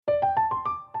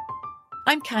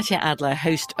I'm Katya Adler,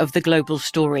 host of The Global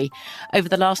Story. Over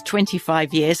the last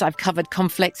 25 years, I've covered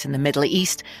conflicts in the Middle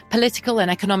East, political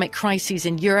and economic crises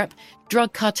in Europe,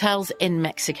 drug cartels in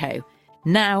Mexico.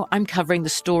 Now I'm covering the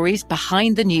stories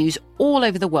behind the news all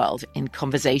over the world in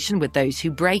conversation with those who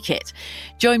break it.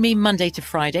 Join me Monday to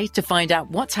Friday to find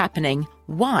out what's happening,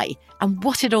 why, and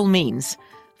what it all means.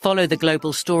 Follow The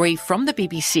Global Story from the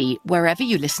BBC wherever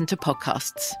you listen to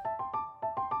podcasts.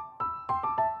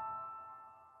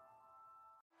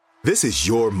 This is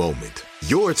your moment,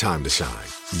 your time to shine,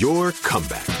 your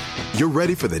comeback. You're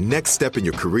ready for the next step in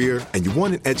your career, and you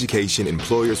want an education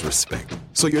employers respect.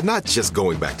 So you're not just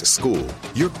going back to school,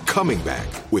 you're coming back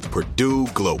with Purdue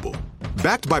Global.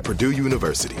 Backed by Purdue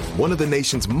University, one of the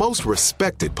nation's most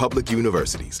respected public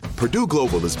universities, Purdue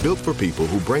Global is built for people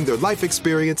who bring their life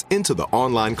experience into the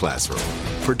online classroom.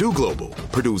 Purdue Global,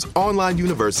 Purdue's online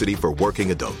university for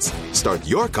working adults. Start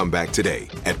your comeback today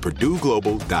at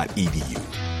purdueglobal.edu.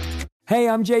 Hey,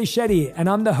 I'm Jay Shetty, and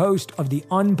I'm the host of the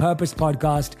On Purpose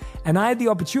podcast, and I had the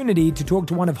opportunity to talk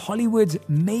to one of Hollywood's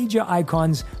major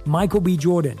icons, Michael B.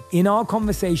 Jordan. In our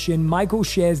conversation, Michael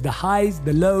shares the highs,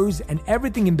 the lows, and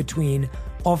everything in between,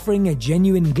 offering a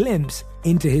genuine glimpse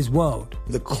into his world.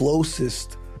 The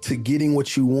closest to getting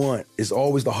what you want is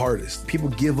always the hardest. People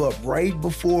give up right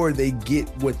before they get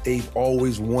what they've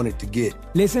always wanted to get.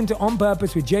 Listen to On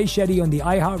Purpose with Jay Shetty on the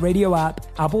iHeartRadio app,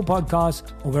 Apple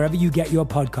Podcasts, or wherever you get your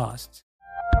podcasts.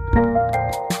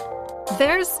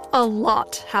 There's a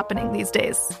lot happening these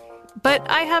days, but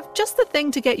I have just the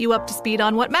thing to get you up to speed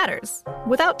on what matters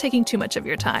without taking too much of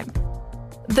your time.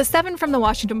 The 7 from the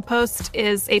Washington Post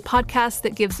is a podcast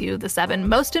that gives you the 7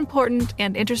 most important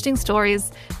and interesting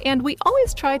stories, and we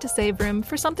always try to save room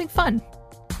for something fun.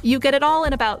 You get it all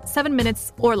in about 7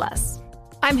 minutes or less.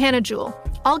 I'm Hannah Jewell.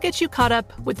 I'll get you caught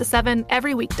up with the 7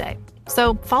 every weekday.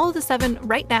 So follow the 7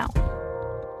 right now.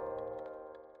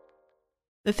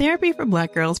 The Therapy for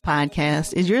Black Girls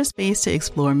podcast is your space to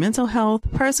explore mental health,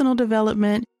 personal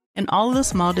development, and all of the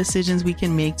small decisions we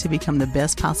can make to become the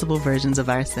best possible versions of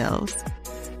ourselves.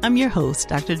 I'm your host,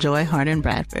 Dr. Joy Harden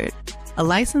Bradford, a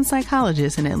licensed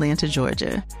psychologist in Atlanta,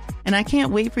 Georgia, and I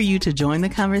can't wait for you to join the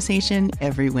conversation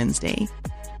every Wednesday.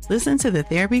 Listen to the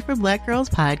Therapy for Black Girls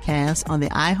podcast on the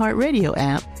iHeartRadio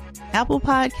app, Apple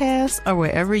Podcasts, or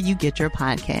wherever you get your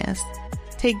podcasts.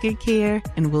 Take good care,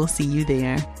 and we'll see you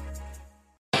there.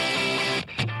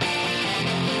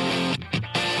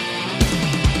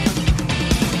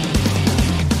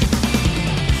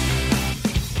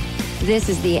 This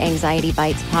is the Anxiety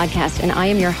Bites podcast, and I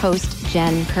am your host,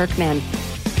 Jen Kirkman.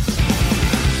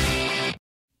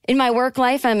 In my work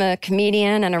life, I'm a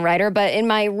comedian and a writer, but in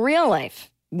my real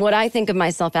life, what I think of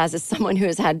myself as is someone who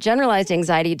has had generalized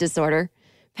anxiety disorder,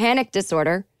 panic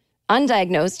disorder,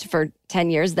 undiagnosed for 10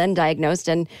 years, then diagnosed,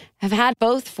 and have had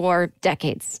both for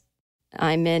decades.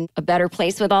 I'm in a better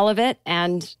place with all of it,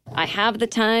 and I have the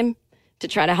time to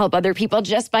try to help other people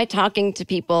just by talking to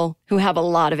people who have a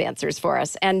lot of answers for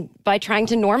us and by trying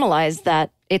to normalize that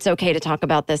it's okay to talk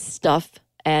about this stuff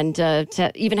and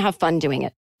to even have fun doing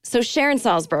it. So Sharon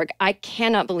Salzberg, I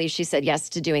cannot believe she said yes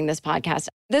to doing this podcast.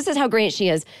 This is how great she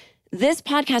is. This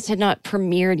podcast had not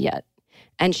premiered yet,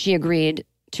 and she agreed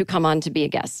to come on to be a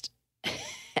guest.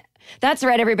 That's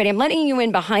right, everybody. I'm letting you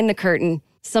in behind the curtain.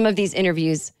 Some of these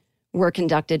interviews were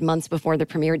conducted months before the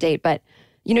premiere date, but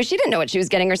you know, she didn't know what she was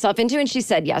getting herself into, and she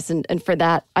said yes, and for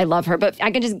that, I love her. But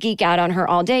I can just geek out on her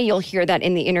all day. You'll hear that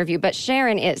in the interview. But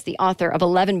Sharon is the author of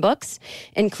 11 books,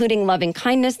 including Loving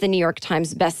Kindness, the New York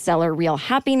Times bestseller Real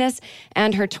Happiness,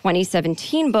 and her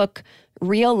 2017 book,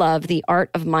 Real Love, The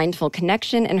Art of Mindful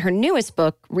Connection, and her newest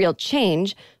book, Real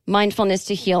Change, Mindfulness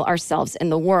to Heal Ourselves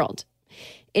and the World.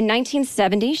 In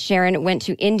 1970, Sharon went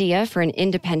to India for an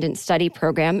independent study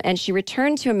program, and she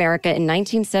returned to America in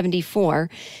 1974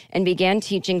 and began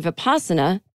teaching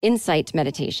Vipassana, insight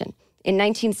meditation. In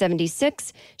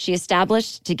 1976, she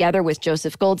established, together with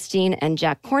Joseph Goldstein and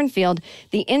Jack Kornfield,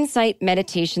 the Insight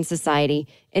Meditation Society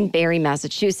in Barre,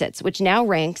 Massachusetts, which now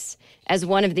ranks as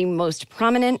one of the most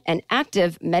prominent and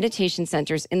active meditation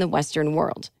centers in the Western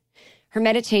world. Her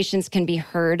meditations can be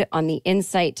heard on the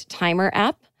Insight Timer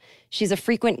app. She's a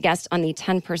frequent guest on the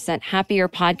 10% Happier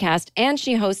podcast, and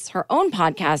she hosts her own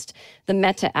podcast, The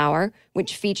Metta Hour,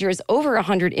 which features over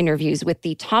 100 interviews with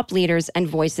the top leaders and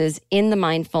voices in the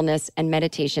mindfulness and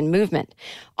meditation movement.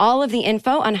 All of the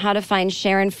info on how to find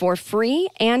Sharon for free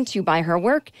and to buy her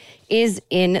work is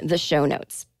in the show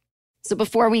notes. So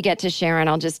before we get to Sharon,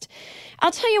 I'll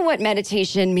tell you what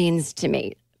meditation means to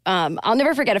me. I'll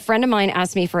never forget, a friend of mine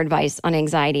asked me for advice on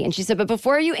anxiety, and she said, but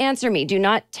before you answer me, do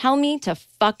not tell me to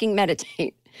fucking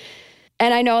meditate.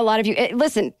 And I know a lot of you,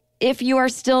 listen, if you are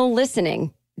still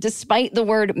listening, despite the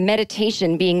word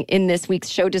meditation being in this week's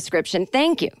show description,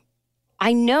 thank you.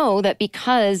 I know that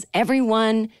because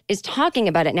everyone is talking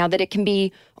about it now, that it can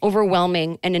be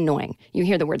overwhelming and annoying. You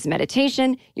hear the words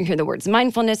meditation, you hear the words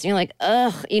mindfulness, and you're like,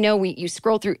 ugh, you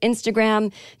scroll through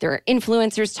Instagram, there are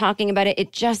influencers talking about it.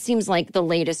 It just seems like the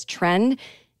latest trend.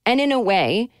 And in a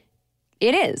way,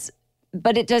 it is.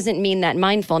 But it doesn't mean that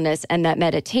mindfulness and that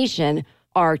meditation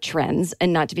are trends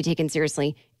and not to be taken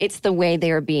seriously. It's the way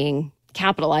they are being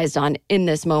capitalized on in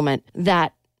this moment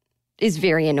that is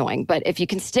very annoying. But if you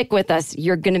can stick with us,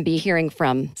 you're going to be hearing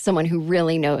from someone who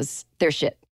really knows their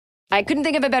shit. I couldn't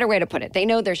think of a better way to put it. They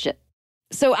know their shit.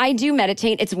 So I do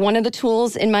meditate. It's one of the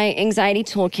tools in my anxiety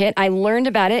toolkit. I learned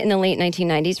about it in the late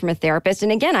 1990s from a therapist.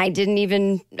 And again,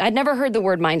 I'd never heard the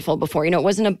word mindful before. It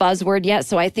wasn't a buzzword yet.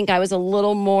 So I think I was a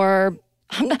little more,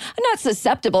 I'm not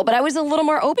susceptible, but I was a little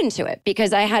more open to it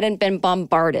because I hadn't been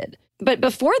bombarded. But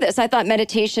before this, I thought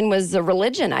meditation was a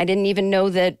religion. I didn't even know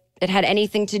that it had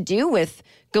anything to do with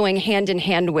going hand in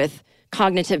hand with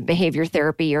cognitive behavior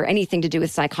therapy or anything to do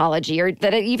with psychology, or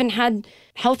that it even had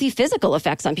healthy physical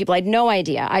effects on people. I had no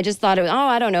idea. I just thought it was,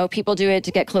 I don't know, people do it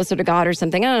to get closer to God or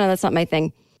something. I don't know, that's not my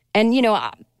thing. And,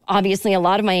 obviously a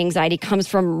lot of my anxiety comes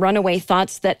from runaway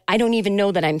thoughts that I don't even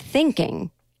know that I'm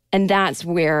thinking. And that's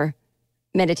where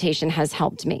meditation has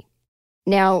helped me.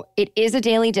 Now, it is a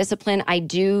daily discipline. I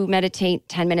do meditate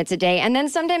 10 minutes a day, and then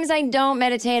sometimes I don't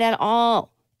meditate at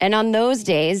all. And on those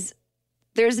days,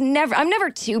 I'm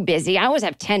never too busy. I always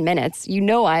have 10 minutes.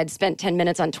 I had spent 10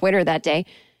 minutes on Twitter that day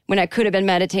when I could have been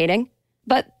meditating.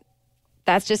 But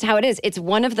that's just how it is. It's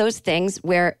one of those things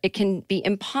where it can be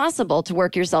impossible to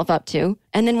work yourself up to.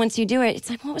 And then once you do it, it's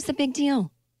like, what was the big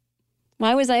deal?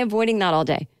 Why was I avoiding that all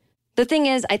day? The thing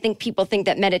is, I think people think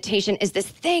that meditation is this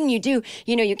thing you do.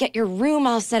 You get your room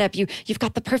all set up. You've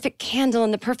got the perfect candle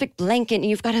and the perfect blanket, and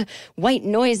you've got a white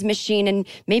noise machine, and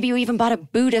maybe you even bought a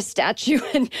Buddha statue.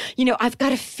 And, I've got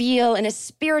to feel in a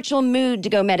spiritual mood to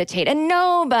go meditate. And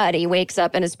nobody wakes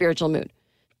up in a spiritual mood.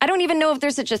 I don't even know if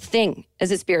there's such a thing as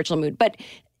a spiritual mood. But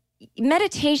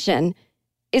meditation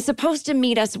is supposed to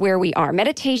meet us where we are.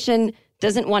 Meditation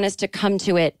doesn't want us to come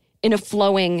to it in a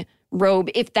flowing robe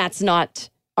if that's not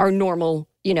our normal,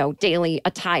 daily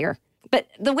attire. But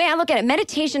the way I look at it,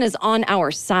 meditation is on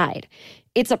our side.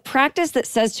 It's a practice that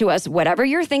says to us, whatever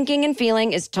you're thinking and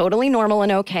feeling is totally normal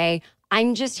and okay.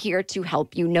 I'm just here to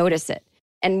help you notice it.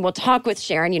 And we'll talk with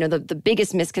Sharon. The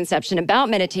biggest misconception about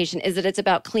meditation is that it's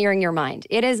about clearing your mind.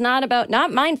 It is not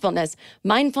mindfulness.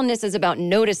 Mindfulness is about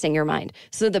noticing your mind.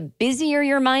 So the busier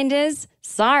your mind is,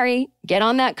 get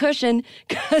on that cushion,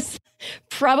 because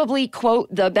probably,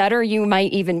 quote, the better you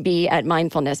might even be at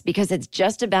mindfulness, because it's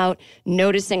just about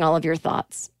noticing all of your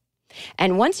thoughts.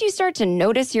 And once you start to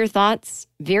notice your thoughts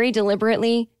very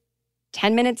deliberately,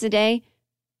 10 minutes a day,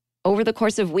 over the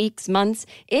course of weeks, months,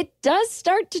 it does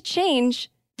start to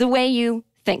change the way you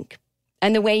think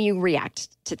and the way you react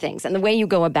to things and the way you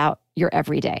go about your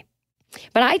everyday.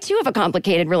 But I, too, have a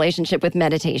complicated relationship with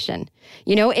meditation.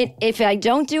 If I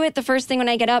don't do it the first thing when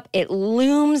I get up, it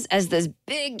looms as this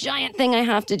big, giant thing I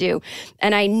have to do.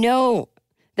 And I know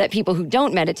that people who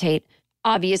don't meditate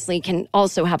obviously can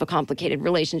also have a complicated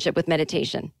relationship with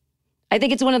meditation. I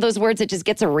think it's one of those words that just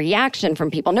gets a reaction from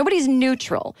people. Nobody's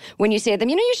neutral when you say to them,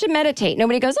 you should meditate.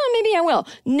 Nobody goes, maybe I will.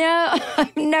 No,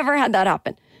 I've never had that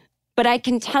happen. But I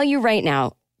can tell you right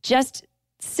now, just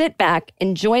sit back,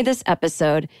 enjoy this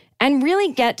episode, and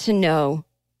really get to know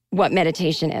what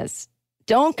meditation is.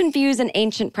 Don't confuse an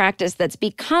ancient practice that's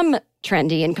become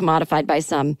trendy and commodified by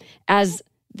some as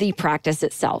the practice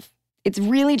itself. It's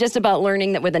really just about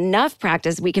learning that with enough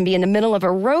practice, we can be in the middle of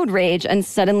a road rage and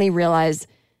suddenly realize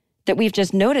that we've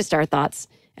just noticed our thoughts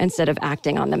instead of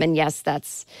acting on them. And yes,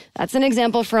 that's an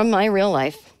example from my real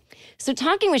life. So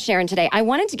talking with Sharon today, I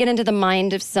wanted to get into the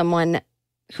mind of someone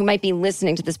who might be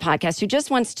listening to this podcast who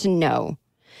just wants to know,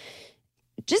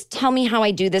 just tell me how I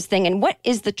do this thing and what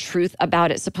is the truth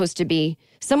about it supposed to be?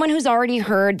 Someone who's already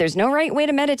heard there's no right way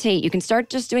to meditate. You can start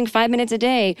just doing 5 minutes a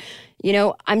day.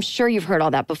 I'm sure you've heard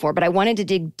all that before, but I wanted to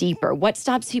dig deeper. What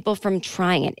stops people from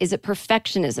trying it? Is it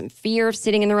perfectionism, fear of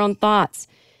sitting in their own thoughts?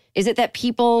 Is it that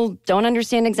people don't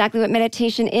understand exactly what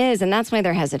meditation is and that's why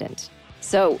they're hesitant?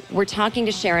 So we're talking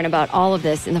to Sharon about all of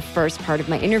this in the first part of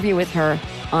my interview with her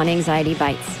on Anxiety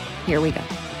Bites. Here we go.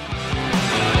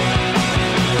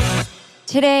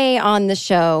 Today on the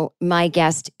show, my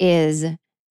guest is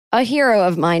a hero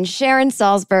of mine, Sharon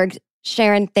Salzberg.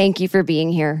 Sharon, thank you for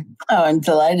being here. Oh, I'm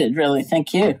delighted, really.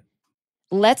 Thank you.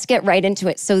 Let's get right into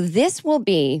it. So this will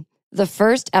be the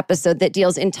first episode that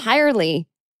deals entirely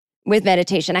with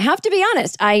meditation. I have to be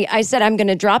honest. I said I'm going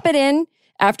to drop it in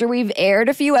after we've aired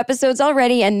a few episodes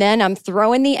already, and then I'm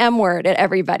throwing the M word at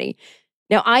everybody.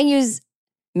 Now, I use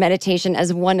meditation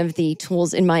as one of the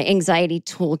tools in my anxiety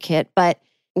toolkit, but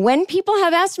when people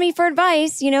have asked me for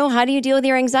advice, how do you deal with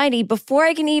your anxiety? Before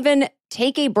I can even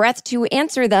take a breath to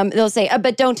answer them, they'll say,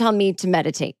 but don't tell me to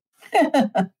meditate.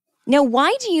 Now,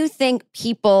 why do you think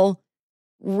people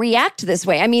react this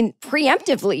way? I mean,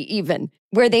 preemptively even,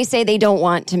 where they say they don't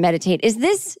want to meditate. Is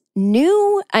this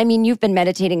new? I mean, you've been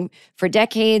meditating for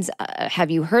decades.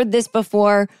 Have you heard this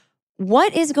before?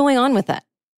 What is going on with that?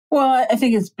 Well, I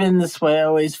think it's been this way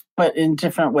always, but in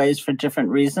different ways for different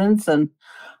reasons. And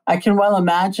I can well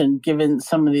imagine, given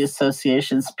some of the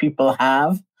associations people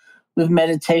have with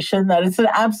meditation, that it's an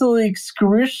absolutely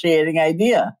excruciating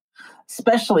idea,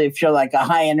 especially if you're like a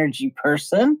high energy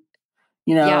person,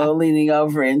 leaning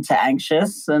over into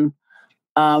anxious. And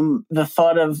the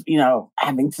thought of,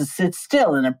 having to sit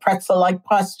still in a pretzel-like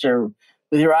posture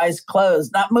with your eyes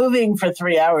closed, not moving for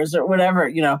 3 hours or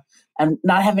whatever, and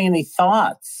not having any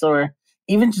thoughts, or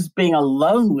even just being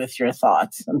alone with your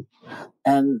thoughts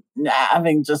and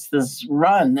having just this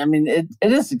run. I mean, it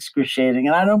is excruciating,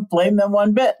 and I don't blame them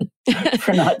one bit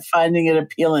for not finding it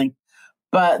appealing.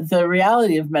 But the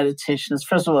reality of meditation is,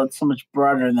 first of all, it's so much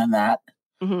broader than that.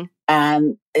 Mm-hmm.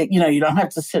 And, you don't have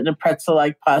to sit in a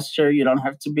pretzel-like posture. You don't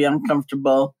have to be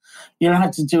uncomfortable. You don't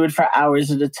have to do it for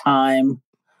hours at a time.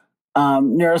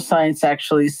 Neuroscience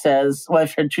actually says, well,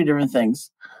 I've heard two different things.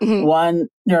 Mm-hmm. One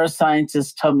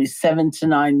neuroscientist told me 7 to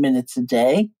 9 minutes a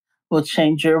day will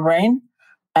change your brain.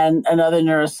 And another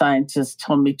neuroscientist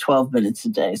told me 12 minutes a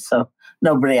day. So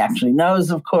nobody actually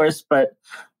knows, of course, but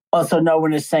also no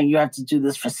one is saying you have to do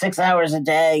this for 6 hours a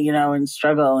day, and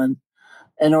struggle and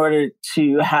in order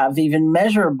to have even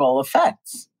measurable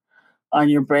effects on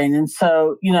your brain. And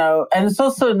so, and it's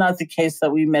also not the case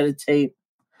that we meditate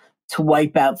to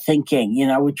wipe out thinking,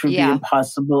 which would be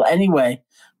impossible anyway.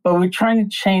 But we're trying to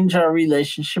change our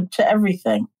relationship to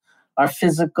everything, our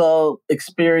physical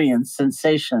experience,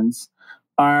 sensations,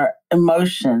 our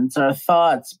emotions, our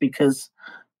thoughts, because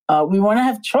we want to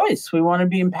have choice. We want to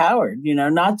be empowered,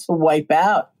 not to wipe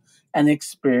out an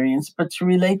experience, but to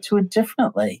relate to it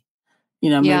differently.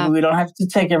 Maybe we don't have to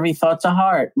take every thought to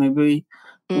heart. Maybe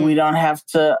we don't have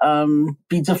to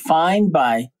be defined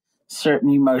by certain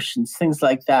emotions, things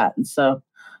like that. And so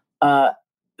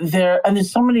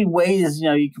there's so many ways,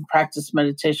 you can practice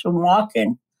meditation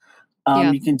walking.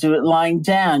 You can do it lying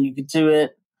down. You can do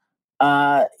it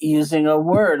using a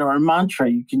word or a mantra.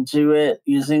 You can do it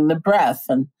using the breath.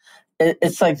 And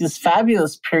it's like this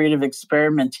fabulous period of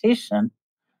experimentation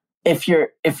if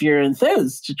you're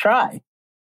enthused to try,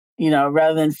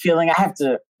 rather than feeling I have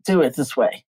to do it this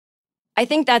way. I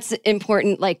think that's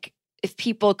important. Like, if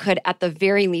people could, at the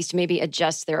very least, maybe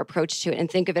adjust their approach to it and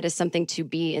think of it as something to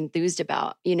be enthused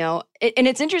about, And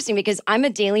it's interesting because I'm a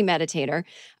daily meditator.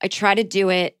 I try to do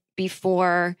it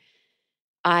before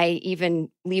I even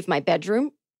leave my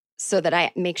bedroom so that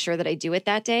I make sure that I do it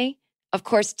that day. Of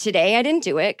course, today I didn't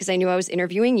do it because I knew I was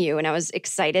interviewing you and I was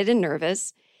excited and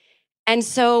nervous. And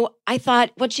so I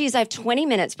thought, well, geez, I have 20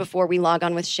 minutes before we log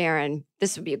on with Sharon.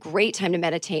 This would be a great time to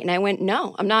meditate. And I went,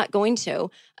 no, I'm not going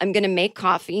to. I'm going to make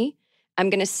coffee. I'm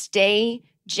going to stay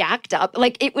jacked up.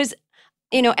 Like, it was,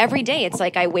 every day it's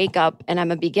like I wake up and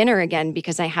I'm a beginner again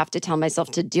because I have to tell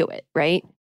myself to do it, right?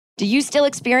 Do you still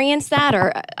experience that?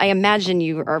 Or I imagine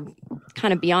you are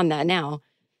kind of beyond that now.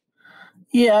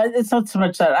 Yeah, it's not so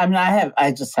much that. I mean,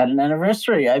 I just had an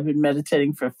anniversary. I've been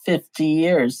meditating for 50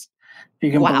 years. If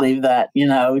you can believe that,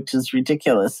 which is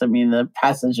ridiculous. I mean, the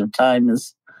passage of time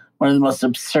is one of the most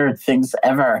absurd things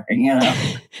ever,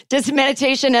 Does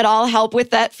meditation at all help with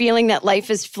that feeling that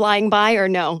life is flying by, or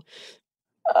no?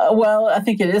 Well, I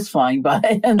think it is flying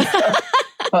by,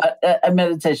 but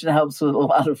meditation helps with a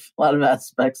lot of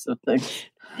aspects of things.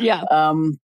 Yeah.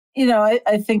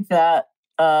 I think that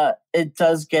it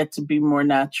does get to be more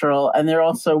natural, and there are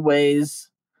also ways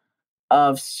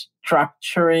of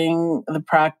structuring the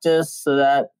practice so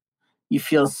that you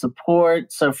feel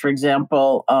support. So, for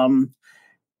example,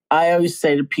 I always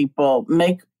say to people,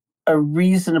 make a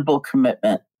reasonable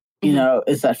commitment.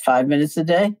 Is that 5 minutes a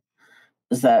day?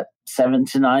 Is that 7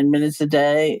 to 9 minutes a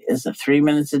day? Is it 3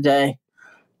 minutes a day?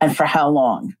 And for how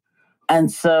long? And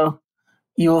so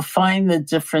you will find the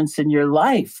difference in your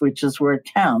life, which is where it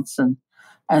counts. And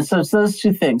so it's those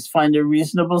two things. Find a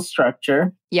reasonable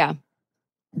structure. Yeah.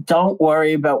 Don't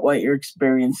worry about what you're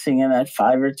experiencing in that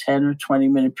 5 or 10 or 20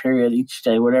 minute period each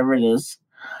day, whatever it is.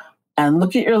 And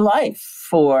look at your life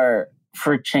for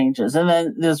changes. And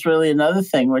then there's really another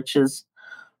thing, which is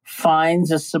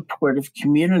find a supportive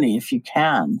community if you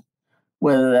can,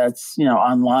 whether that's,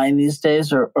 online these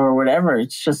days or whatever.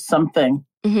 It's just something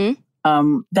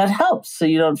that helps. So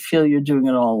you don't feel you're doing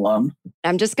it all alone.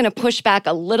 I'm just going to push back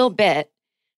a little bit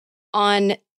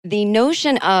on the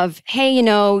notion of, hey,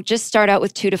 just start out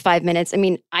with 2 to 5 minutes. I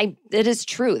mean, it is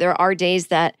true. There are days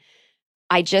that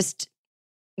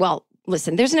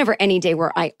listen, there's never any day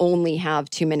where I only have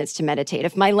 2 minutes to meditate.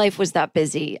 If my life was that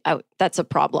busy, that's a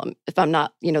problem if I'm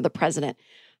not, the president.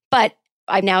 But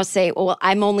I now say, well,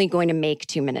 I'm only going to make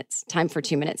 2 minutes, time for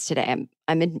 2 minutes today.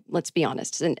 I'm in, let's be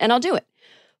honest, and I'll do it.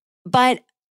 But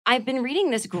I've been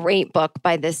reading this great book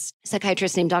by this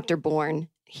psychiatrist named Dr. Bourne.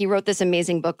 He wrote this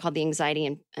amazing book called The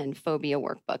Anxiety and Phobia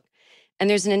Workbook. And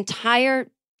there's an entire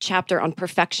chapter on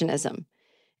perfectionism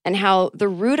and how the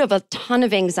root of a ton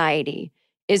of anxiety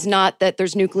is not that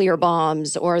there's nuclear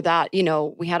bombs or that,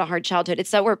 we had a hard childhood.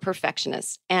 It's that we're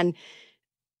perfectionists. And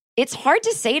it's hard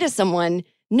to say to someone,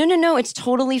 no, it's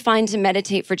totally fine to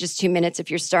meditate for just 2 minutes if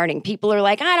you're starting. People are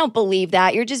like, I don't believe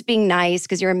that. You're just being nice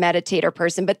because you're a meditator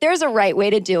person, but there's a right way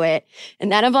to do it.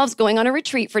 And that involves going on a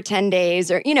retreat for 10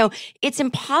 days or, it's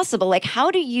impossible. Like,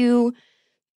 how do you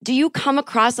come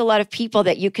across a lot of people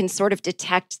that you can sort of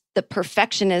detect the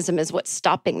perfectionism is what's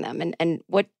stopping them? And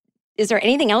what, is there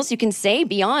anything else you can say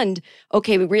beyond,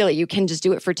 okay, really, you can just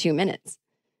do it for 2 minutes?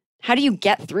 How do you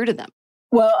get through to them?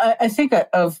 Well, I think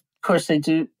of course, I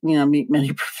do, meet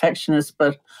many perfectionists,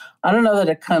 but I don't know that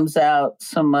it comes out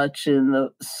so much in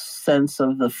the sense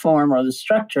of the form or the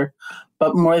structure,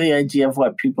 but more the idea of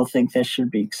what people think they should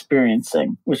be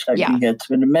experiencing, which I can get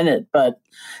to in a minute. But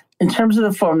in terms of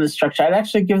the form and the structure, I'd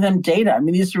actually give them data. I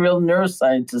mean, these are real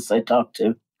neuroscientists I talk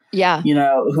to,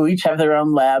 who each have their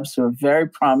own labs, who are very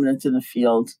prominent in the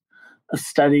field of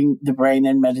studying the brain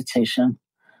and meditation.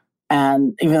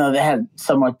 And even though they had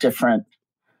somewhat different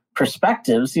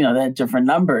perspectives, they had different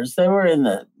numbers. They were in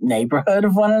the neighborhood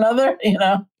of one another,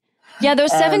 Yeah,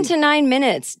 those 7 to 9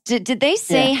 minutes. Did they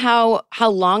say how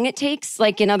long it takes?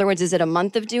 Like, in other words, is it a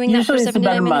month of doing that for 7 to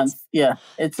 9 minutes? Month. Yeah,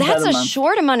 that's a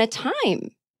short amount of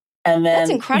time. And then that's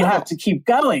incredible. You have to keep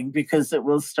going because it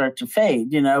will start to fade,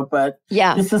 But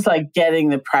this is like getting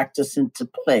the practice into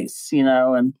place,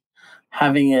 and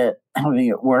having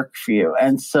it work for you.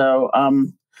 And so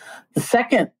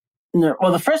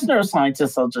the first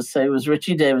neuroscientist, I'll just say, was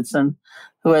Richie Davidson,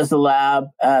 who has a lab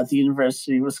at the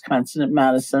University of Wisconsin at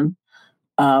Madison.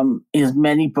 He has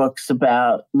many books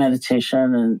about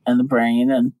meditation and the brain.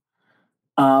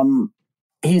 And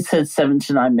he said 7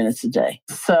 to 9 minutes a day.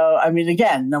 So, I mean,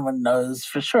 again, no one knows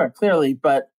for sure, clearly,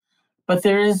 but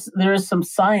there is some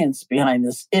science behind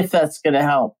this, if that's going to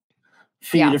help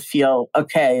for you to feel,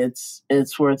 okay,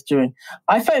 it's worth doing.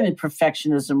 I find that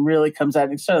perfectionism really comes out,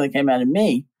 and it certainly came out of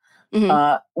me,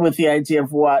 with the idea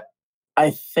of what I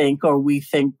think or we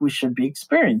think we should be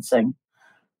experiencing.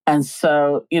 And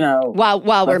so,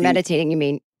 While we're meditating, you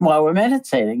mean? While we're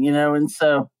meditating, and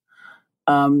so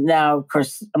now, of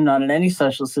course, I'm not in any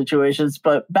social situations,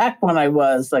 but back when I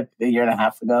was like a year and a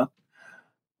half ago,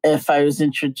 if I was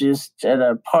introduced at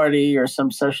a party or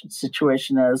some social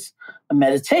situation as a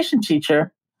meditation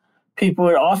teacher, people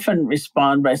would often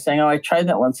respond by saying, oh, I tried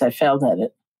that once, I failed at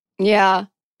it. Yeah.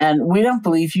 And we don't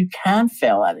believe you can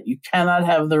fail at it. You cannot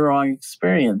have the wrong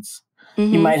experience.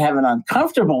 You might have an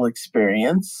uncomfortable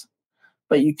experience,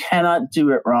 but you cannot do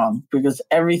it wrong because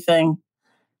everything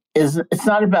it's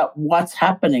not about what's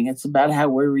happening. It's about how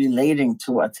we're relating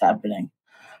to what's happening.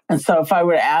 And so if I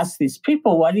were to ask these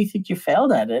people, why do you think you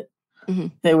failed at it?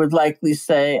 They would likely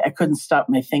say, I couldn't stop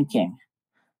my thinking.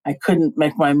 I couldn't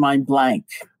make my mind blank.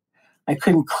 I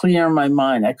couldn't clear my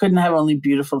mind. I couldn't have only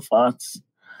beautiful thoughts.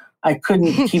 I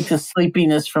couldn't keep the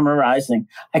sleepiness from arising.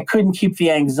 I couldn't keep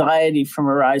the anxiety from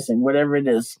arising, whatever it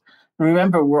is.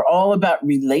 Remember, we're all about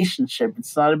relationship.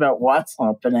 It's not about what's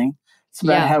happening. It's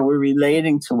about how we're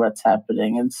relating to what's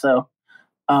happening. And so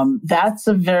that's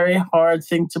a very hard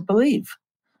thing to believe.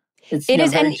 It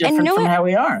is very different from how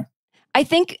we are. I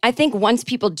think once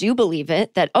people do believe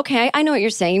it, that, okay, I know what you're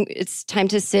saying. It's time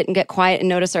to sit and get quiet and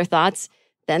notice our thoughts.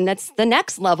 Then that's the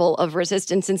next level of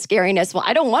resistance and scariness. Well,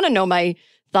 I don't want to know my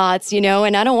thoughts, and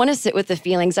I don't want to sit with the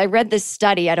feelings. I read this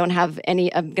study. I don't have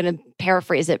any, I'm going to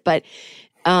paraphrase it, but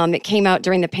it came out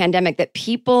during the pandemic that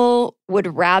people would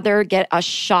rather get a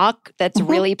shock that's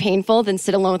really painful than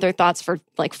sit alone with their thoughts for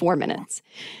like 4 minutes.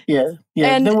 Yeah.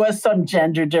 And there was some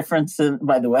gender difference,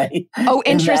 by the way. Oh,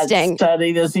 interesting. In that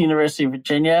study, there's the University of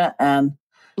Virginia. And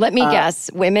let me guess,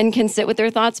 women can sit with their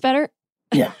thoughts better?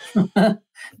 Yeah.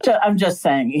 I'm just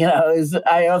saying,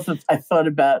 I thought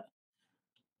about,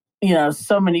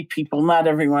 so many people, not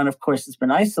everyone, of course, has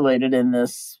been isolated in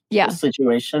this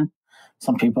situation.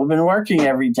 Some people have been working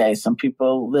every day. Some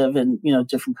people live in,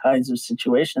 different kinds of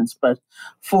situations. But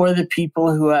for the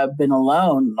people who have been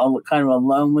alone, kind of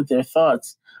alone with their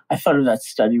thoughts, I thought of that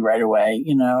study right away,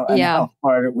 and how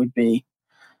hard it would be.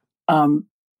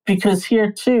 Because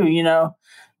here too,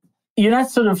 you're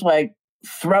not sort of like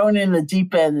thrown in the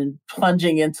deep end and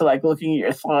plunging into like looking at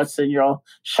your thoughts and you're all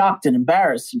shocked and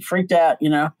embarrassed and freaked out,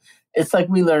 It's like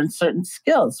we learn certain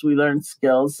skills. We learn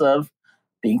skills of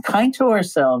being kind to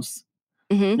ourselves,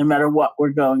 no matter what we're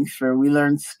going through. We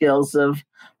learn skills of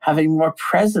having more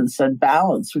presence and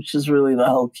balance, which is really the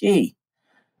whole key.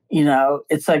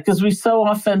 It's like, because we so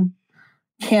often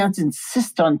can't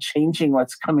insist on changing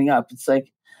what's coming up. It's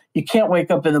like, you can't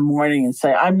wake up in the morning and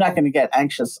say, I'm not going to get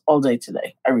anxious all day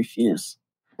today. I refuse.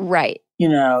 Right. We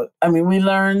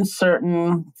learn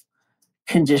certain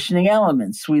conditioning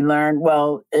elements. We learn,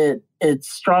 it's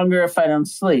stronger if I don't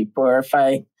sleep, or if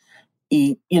I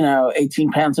eat,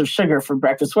 18 pounds of sugar for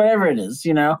breakfast, whatever it is,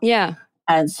 Yeah.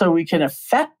 And so we can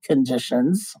affect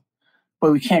conditions,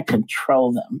 but we can't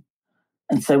control them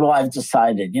and say, well, I've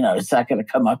decided, is that going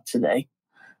to come up today?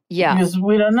 Yeah. Because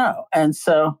we don't know. And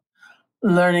so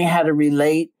learning how to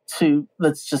relate to,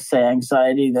 let's just say,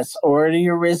 anxiety that's already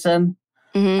arisen,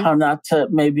 how not to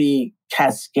maybe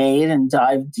cascade and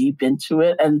dive deep into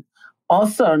it, and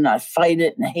also not fight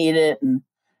it and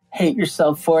hate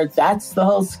yourself for it. That's the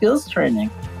whole skills training.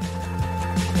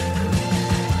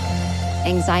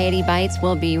 Anxiety Bites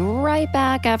will be right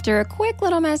back after a quick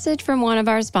little message from one of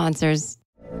our sponsors.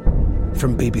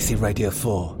 From BBC Radio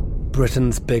 4,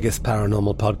 Britain's biggest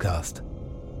paranormal podcast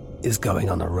is going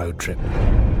on a road trip.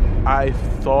 I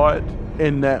thought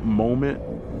in that moment,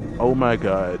 oh my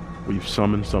God, we've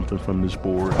summoned something from this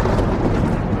board.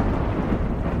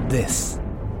 This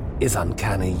is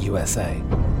Uncanny USA.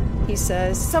 He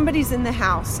says, somebody's in the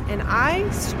house, and I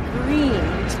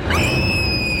screamed.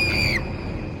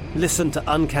 Listen to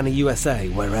Uncanny USA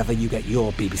wherever you get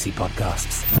your BBC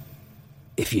podcasts,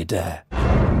 if you dare.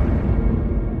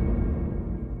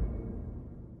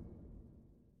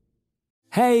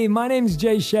 Hey, my name's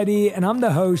Jay Shetty, and I'm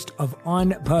the host of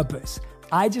On Purpose.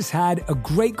 I just had a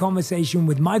great conversation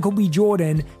with Michael B.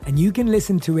 Jordan, and you can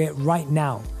listen to it right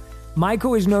now.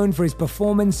 Michael is known for his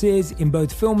performances in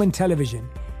both film and television.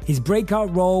 His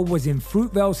breakout role was in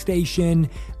Fruitvale Station,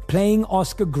 playing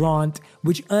Oscar Grant,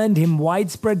 which earned him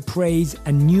widespread praise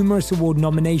and numerous award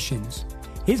nominations.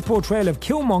 His portrayal of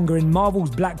Killmonger in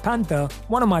Marvel's Black Panther,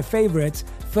 one of my favorites,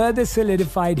 further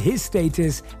solidified his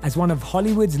status as one of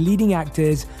Hollywood's leading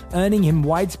actors, earning him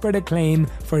widespread acclaim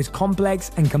for his complex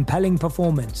and compelling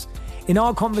performance. In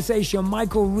our conversation,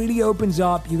 Michael really opens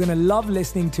up. You're going to love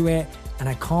listening to it, and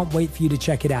I can't wait for you to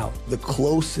check it out. The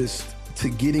closest to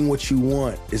getting what you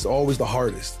want is always the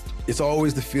hardest. It's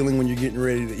always the feeling when you're getting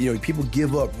ready to, people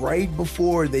give up right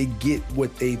before they get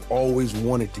what they've always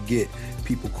wanted to get.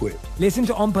 People quit. Listen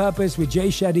to On Purpose with Jay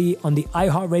Shetty on the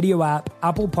iHeartRadio app,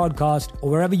 Apple Podcast, or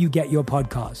wherever you get your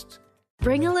podcasts.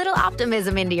 Bring a little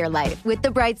optimism into your life with The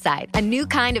Bright Side, a new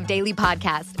kind of daily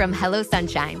podcast from Hello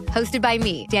Sunshine, hosted by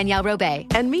me, Danielle Robay.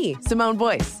 And me, Simone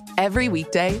Boyce. Every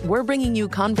weekday, we're bringing you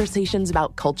conversations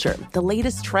about culture, the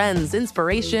latest trends,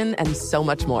 inspiration, and so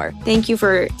much more. Thank you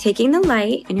for taking the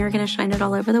light, and you're going to shine it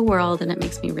all over the world, and it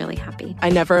makes me really happy. I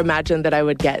never imagined that I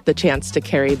would get the chance to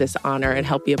carry this honor and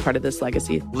help be a part of this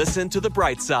legacy. Listen to The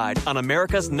Bright Side on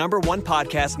America's #1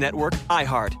 podcast network,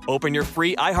 iHeart. Open your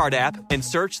free iHeart app and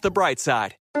search The Bright Side.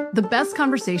 The best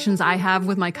conversations I have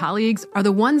with my colleagues are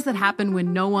the ones that happen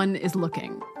when no one is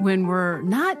looking, when we're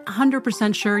not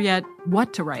 100% sure yet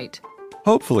what to write.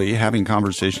 Hopefully, having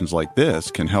conversations like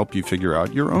this can help you figure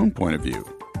out your own point of view.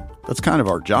 That's kind of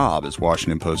our job as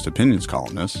Washington Post opinions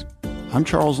columnists. I'm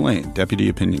Charles Lane, Deputy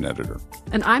Opinion Editor.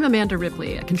 And I'm Amanda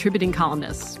Ripley, a contributing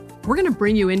columnist. We're going to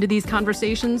bring you into these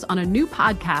conversations on a new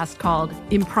podcast called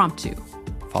Impromptu.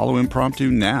 Follow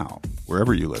Impromptu now,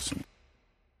 wherever you listen.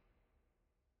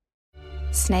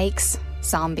 Snakes,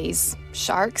 zombies,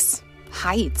 sharks,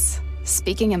 heights,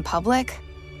 speaking in public.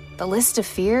 The list of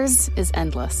fears is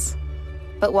endless.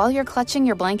 But while you're clutching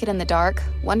your blanket in the dark,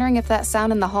 wondering if that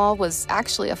sound in the hall was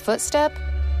actually a footstep,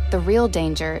 the real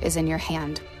danger is in your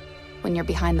hand, when you're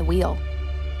behind the wheel.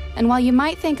 And while you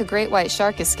might think a great white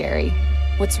shark is scary,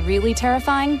 what's really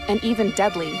terrifying and even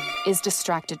deadly is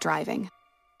distracted driving.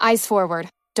 Eyes forward,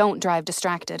 don't drive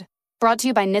distracted. Brought to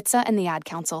you by NHTSA and the Ad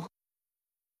Council.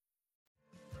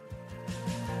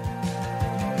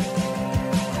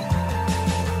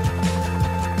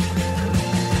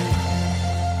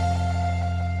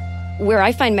 Where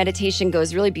I find meditation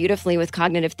goes really beautifully with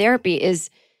cognitive therapy is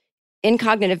in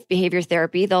cognitive behavior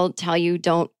therapy, they'll tell you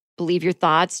don't believe your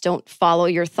thoughts, don't follow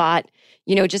your thought.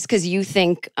 Just because you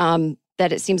think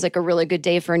that it seems like a really good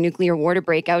day for a nuclear war to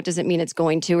break out doesn't mean it's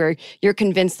going to, or you're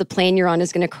convinced the plane you're on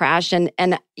is going to crash. And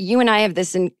you and I have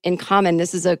this in common.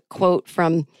 This is a quote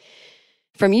from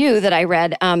you that I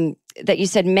read, that you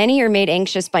said, many are made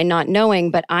anxious by not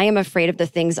knowing, but I am afraid of the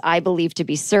things I believe to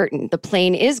be certain. The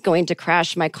plane is going to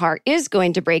crash. My car is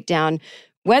going to break down.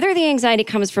 Whether the anxiety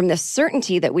comes from the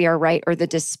certainty that we are right or the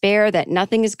despair that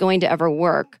nothing is going to ever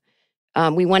work,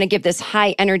 we want to give this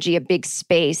high energy a big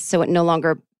space so it no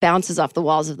longer bounces off the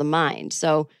walls of the mind.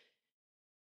 So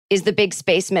is the big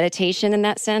space meditation in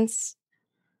that sense?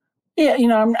 Yeah,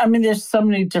 I mean, there's so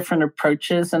many different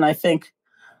approaches. And I think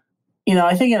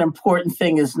an important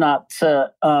thing is not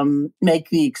to make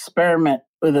the experiment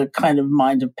with a kind of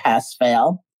mind of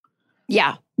pass-fail.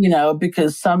 Yeah.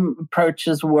 Because some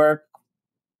approaches work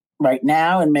right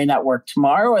now and may not work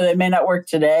tomorrow, or they may not work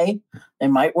today. They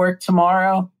might work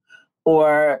tomorrow.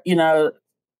 Or,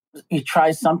 you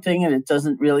try something and it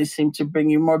doesn't really seem to bring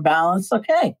you more balance.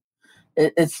 Okay.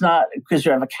 It's not because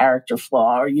you have a character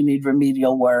flaw or you need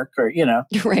remedial work or, right.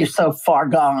 You're so far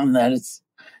gone that it's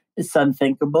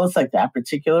unthinkable. It's like that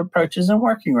particular approach isn't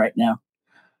working right now.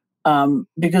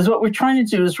 Because what we're trying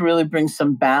to do is really bring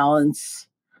some balance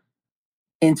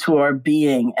into our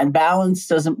being. And balance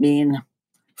doesn't mean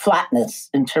flatness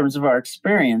in terms of our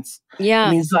experience. Yeah.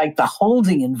 It means like the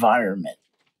holding environment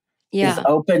is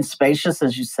open, spacious,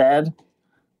 as you said,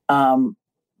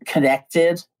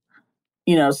 connected.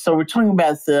 So we're talking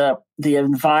about the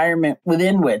environment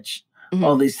within which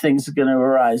all these things are going to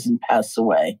arise and pass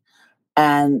away.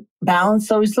 And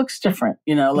balance always looks different.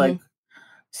 Like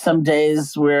some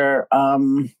days we're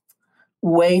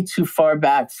way too far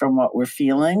back from what we're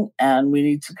feeling, and we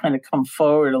need to kind of come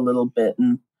forward a little bit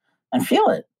and feel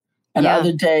it. And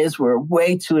other days we're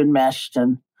way too enmeshed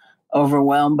and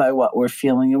overwhelmed by what we're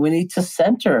feeling, and we need to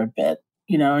center a bit,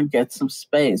 and get some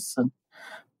space.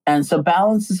 And so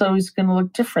balance is always going to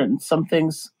look different. Some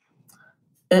things,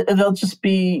 they'll just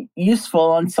be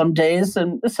useful on some days,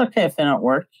 and it's okay if they don't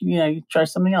work. You try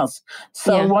something else.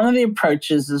 So one of the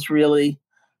approaches is really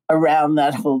around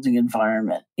that holding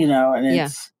environment,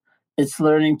 and it's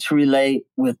learning to relate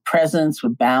with presence,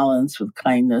 with balance, with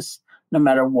kindness, no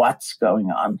matter what's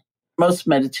going on. Most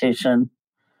meditation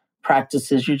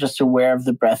practices, you're just aware of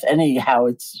the breath, anyhow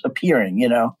it's appearing,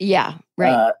 Yeah,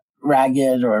 right.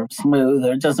 Ragged or smooth,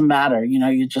 or it doesn't matter,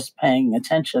 you're just paying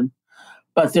attention.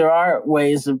 But there are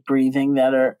ways of breathing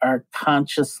that are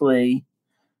consciously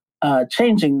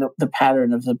changing the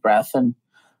pattern of the breath. And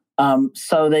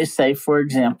so they say, for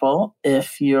example,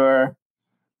 if your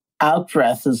out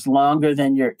breath is longer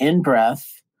than your in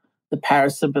breath, the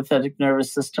parasympathetic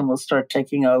nervous system will start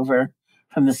taking over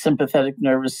from the sympathetic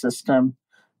nervous system.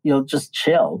 You'll just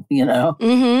chill,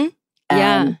 Mm-hmm.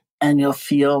 Yeah. And you'll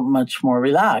feel much more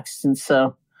relaxed. And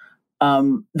so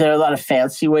there are a lot of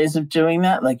fancy ways of doing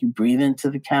that. Like you breathe into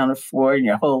the count of 4 and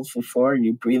you hold for 4 and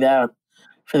you breathe out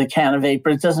for the count of 8,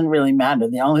 but it doesn't really matter.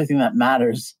 The only thing that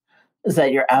matters is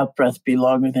that your out breath be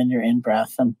longer than your in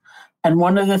breath. And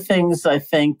one of the things I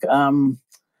think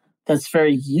that's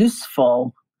very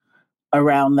useful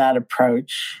around that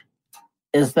approach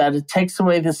is that it takes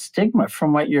away the stigma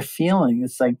from what you're feeling.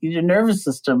 It's like your nervous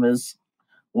system is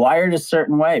wired a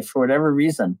certain way for whatever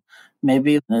reason.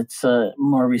 Maybe it's a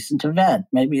more recent event.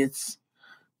 Maybe it's,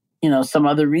 some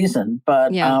other reason.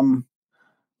 But, the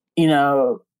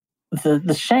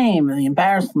shame and the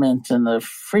embarrassment and the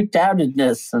freaked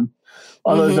outedness and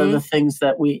all those other things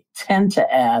that we tend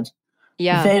to add,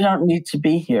 they don't need to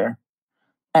be here.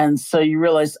 And so you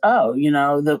realize,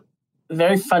 the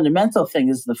very fundamental thing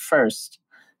is the first.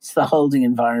 It's the holding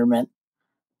environment,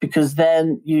 because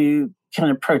then you can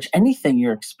approach anything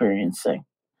you're experiencing.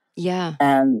 Yeah.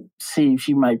 And see if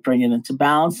you might bring it into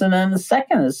balance. And then the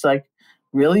second is like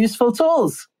really useful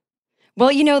tools. Well,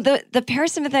 the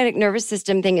parasympathetic nervous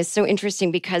system thing is so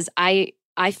interesting because I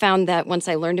found that once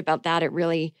I learned about that, it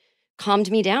really calmed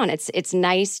me down. It's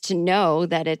nice to know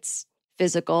that it's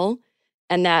physical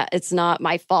and that it's not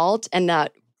my fault and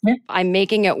that I'm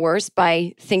making it worse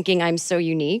by thinking I'm so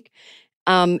unique.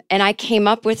 And I came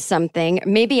up with something.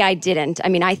 Maybe I didn't. I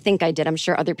mean, I think I did. I'm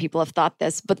sure other people have thought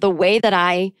this. But the way that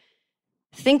I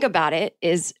think about it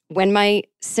is when my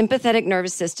sympathetic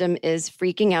nervous system is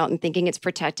freaking out and thinking it's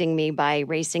protecting me by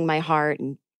racing my heart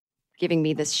and giving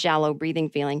me this shallow breathing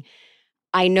feeling,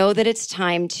 I know that it's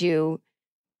time to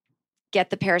get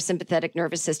the parasympathetic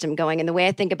nervous system going. And the way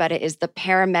I think about it is the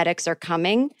paramedics are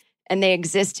coming and they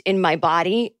exist in my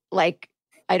body. Like,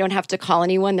 I don't have to call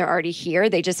anyone. They're already here.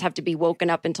 They just have to be woken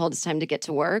up and told it's time to get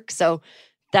to work. So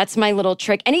that's my little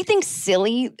trick. Anything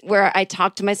silly where I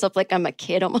talk to myself like I'm a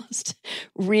kid almost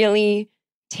really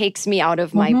takes me out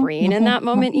of my brain in that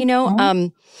moment, you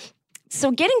know? So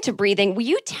getting to breathing, will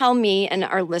you tell me and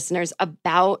our listeners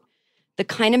about the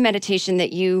kind of meditation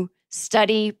that you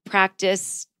study,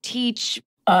 practice, teach?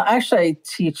 Actually, I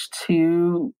teach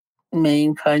two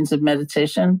main kinds of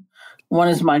meditation. One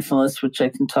is mindfulness, which I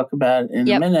can talk about in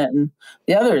a minute. And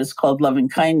the other is called loving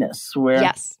kindness,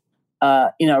 where,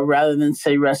 rather than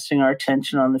say resting our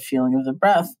attention on the feeling of the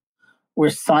breath, we're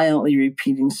silently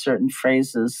repeating certain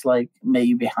phrases like, may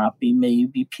you be happy, may you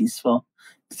be peaceful.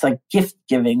 It's like gift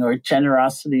giving or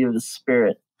generosity of the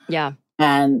spirit. Yeah.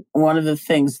 And one of the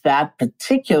things that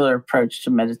particular approach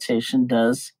to meditation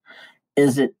does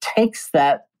is it takes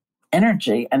that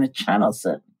energy and it channels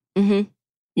it. Mm-hmm.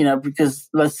 You know, because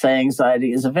let's say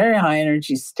anxiety is a very high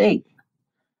energy state.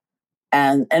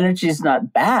 And energy is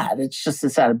not bad. It's just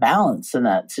it's out of balance in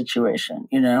that situation,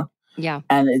 you know? Yeah.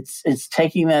 And it's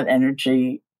taking that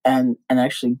energy and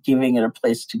actually giving it a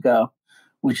place to go,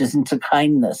 which is into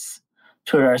kindness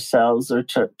toward ourselves or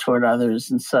toward others.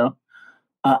 And so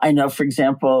I know, for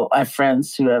example, I have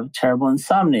friends who have terrible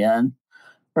insomnia, and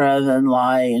rather than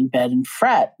lie in bed and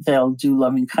fret, they'll do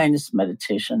loving kindness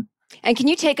meditation. And can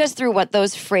you take us through what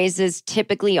those phrases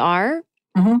typically are?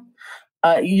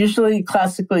 Usually,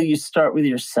 classically, you start with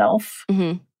yourself.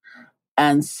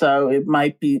 And so it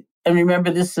might be, and remember,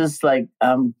 this is like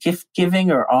gift giving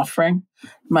or offering. It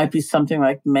might be something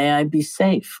like, may I be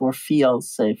safe or feel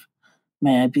safe.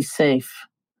 May I be safe,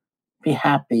 be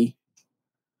happy,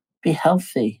 be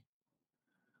healthy,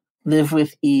 live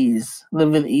with ease.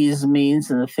 Live with ease means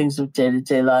in the things of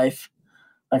day-to-day life,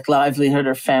 like livelihood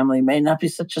or family, may not be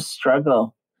such a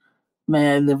struggle.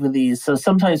 May I live with ease. So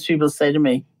sometimes people say to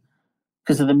me,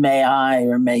 because of the may I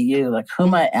or may you, like, who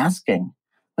am I asking?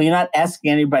 Well, you're not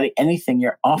asking anybody anything,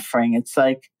 you're offering. It's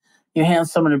like you hand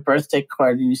someone a birthday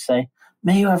card and you say,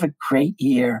 may you have a great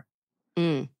year.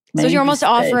 So you're almost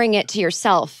offering it to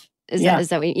yourself. Is that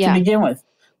what? To begin with,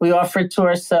 we offer it to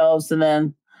ourselves, and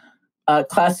then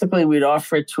classically we'd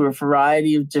offer it to a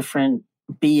variety of different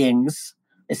beings.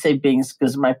 I say beings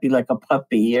because it might be like a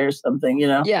puppy or something, you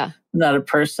know? Yeah. Not a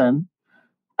person.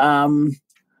 And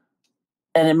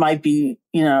it might be,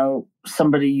 you know,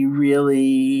 somebody you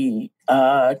really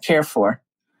care for,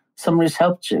 someone who's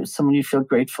helped you, someone you feel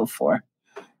grateful for.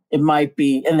 It might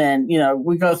be, and then, you know,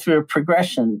 we go through a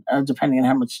progression depending on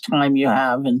how much time you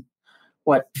have and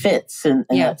what fits in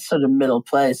that sort of middle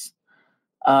place.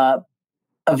 A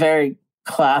very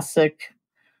classic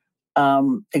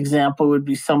example would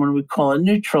be someone we call a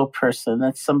neutral person.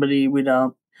 That's somebody we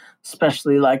don't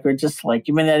especially like or dislike.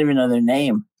 You may not even know their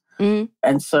name.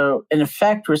 And so, in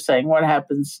effect, we're saying what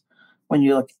happens when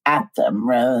you look at them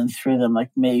rather than through them,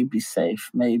 like, may you be safe,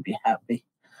 may you be happy.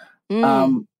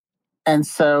 And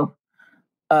so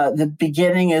the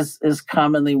beginning is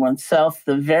commonly oneself.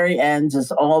 The very end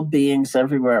is all beings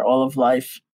everywhere, all of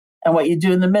life. And what you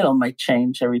do in the middle might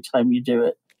change every time you do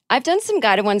it. I've done some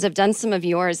guided ones. I've done some of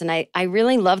yours, and I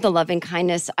really love the loving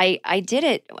kindness. I did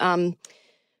it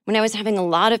when I was having a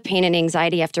lot of pain and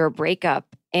anxiety after a breakup.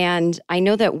 And I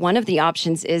know that one of the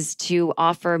options is to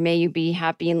offer, may you be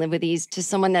happy and live with ease, to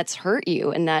someone that's hurt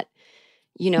you, and that,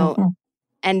 you know,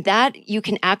 and that you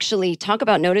can actually talk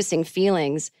about noticing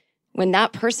feelings. When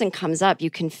that person comes up, you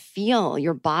can feel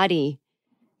your body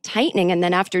tightening. And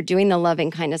then after doing the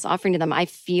loving kindness offering to them, I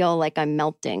feel like I'm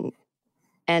melting.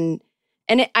 And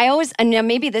now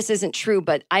maybe this isn't true,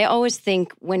 but I always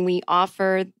think when we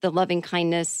offer the loving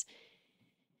kindness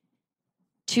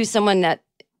to someone that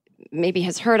maybe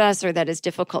has hurt us or that is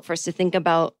difficult for us to think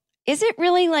about, is it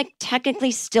really like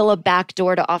technically still a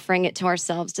backdoor to offering it to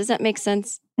ourselves? Does that make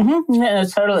sense? Yeah,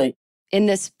 totally. In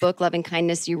this book, Loving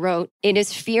Kindness, you wrote, it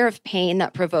is fear of pain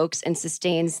that provokes and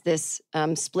sustains this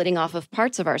splitting off of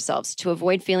parts of ourselves. To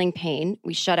avoid feeling pain,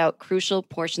 we shut out crucial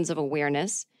portions of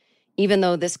awareness, even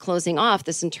though this closing off,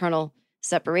 this internal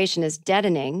separation is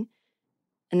deadening.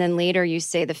 And then later you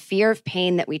say the fear of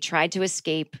pain that we tried to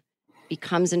escape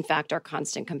becomes, in fact, our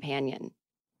constant companion.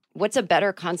 What's a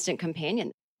better constant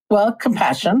companion? Well,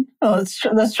 compassion. Well,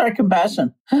 let's try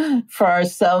compassion for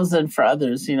ourselves and for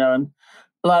others, you know. And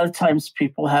a lot of times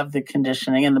people have the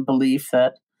conditioning and the belief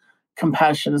that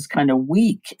compassion is kind of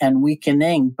weak and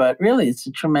weakening, but really it's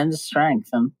a tremendous strength.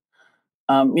 And,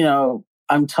 you know,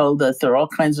 I'm told that there are all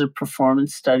kinds of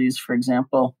performance studies, for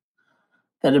example,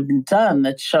 that have been done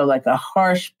that show like a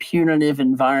harsh, punitive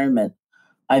environment,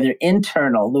 either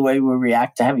internal, the way we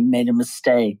react to having made a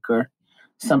mistake or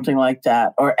something like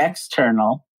that, or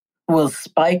external, will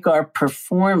spike our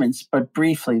performance, but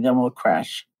briefly, then we'll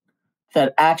crash.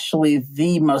 That actually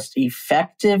the most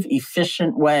effective,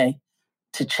 efficient way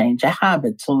to change a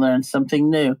habit, to learn something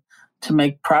new, to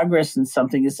make progress in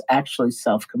something is actually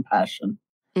self-compassion.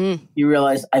 Mm. You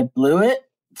realize I blew it.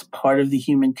 It's part of the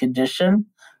human condition.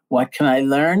 What can I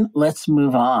learn? Let's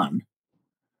move on.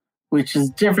 Which is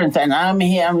different than I'm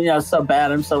here, I'm so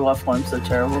bad, I'm so awful, I'm so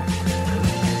terrible.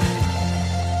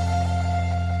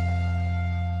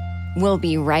 We'll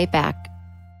be right back.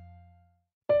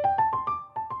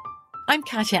 I'm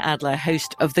Katya Adler,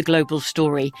 host of The Global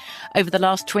Story. Over the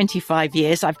last 25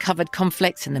 years, I've covered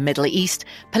conflicts in the Middle East,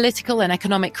 political and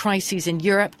economic crises in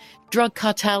Europe, drug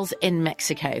cartels in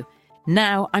Mexico.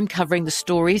 Now I'm covering the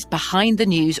stories behind the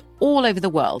news all over the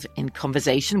world in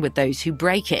conversation with those who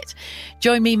break it.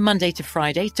 Join me Monday to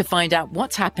Friday to find out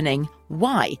what's happening,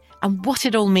 why, and what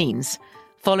it all means.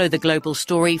 Follow The Global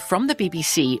Story from the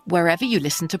BBC wherever you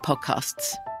listen to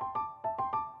podcasts.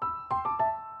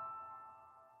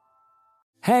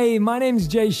 Hey, my name's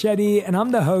Jay Shetty, and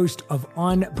I'm the host of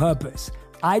On Purpose.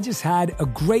 I just had a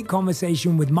great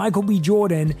conversation with Michael B.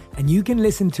 Jordan, and you can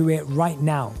listen to it right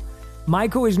now.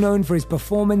 Michael is known for his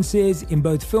performances in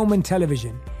both film and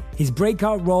television. His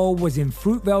breakout role was in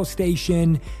Fruitvale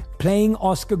Station, playing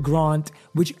Oscar Grant,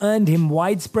 which earned him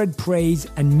widespread praise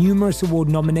and numerous award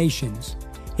nominations.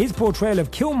 His portrayal of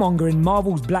Killmonger in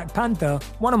Marvel's Black Panther,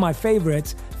 one of my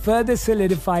favorites, further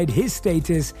solidified his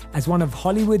status as one of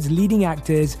Hollywood's leading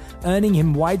actors, earning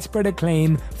him widespread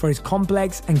acclaim for his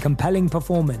complex and compelling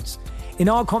performance. In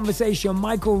our conversation,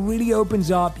 Michael really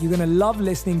opens up. You're going to love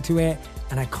listening to it,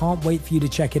 and I can't wait for you to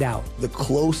check it out. The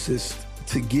closest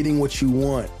to getting what you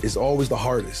want is always the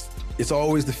hardest. It's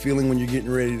always the feeling when you're getting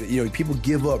ready to, people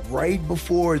give up right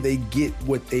before they get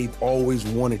what they've always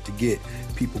wanted to get.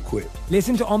 People quit.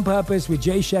 Listen to On Purpose with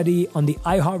Jay Shetty on the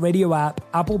iHeartRadio app,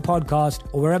 Apple Podcast,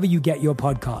 or wherever you get your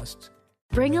podcasts.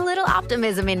 Bring a little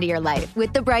optimism into your life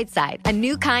with The Bright Side, a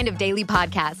new kind of daily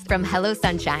podcast from Hello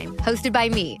Sunshine, hosted by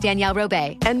me, Danielle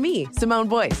Robay. And me, Simone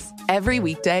Boyce. Every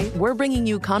weekday, we're bringing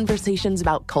you conversations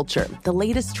about culture, the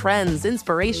latest trends,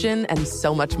 inspiration, and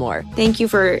so much more. Thank you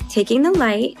for taking the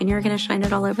light, and you're going to shine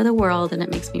it all over the world, and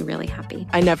it makes me really happy.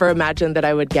 I never imagined that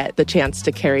I would get the chance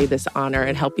to carry this honor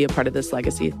and help be a part of this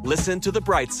legacy. Listen to The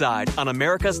Bright Side on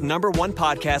America's #1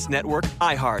 podcast network,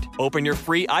 iHeart. Open your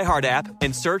free iHeart app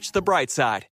and search The Bright Side.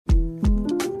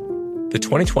 The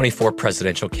 2024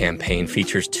 presidential campaign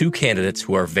features two candidates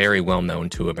who are very well known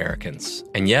to Americans.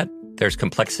 And yet, there's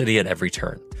complexity at every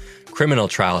turn. Criminal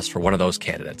trials for one of those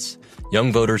candidates.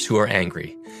 Young voters who are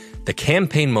angry. The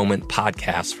Campaign Moment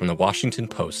podcast from the Washington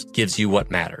Post gives you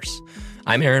what matters.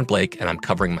 I'm Aaron Blake, and I'm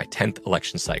covering my 10th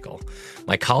election cycle.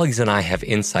 My colleagues and I have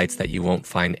insights that you won't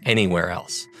find anywhere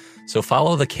else. So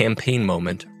follow The Campaign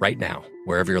Moment right now,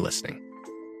 wherever you're listening.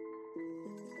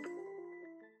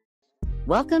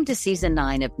 Welcome to Season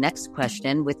 9 of Next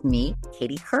Question with me,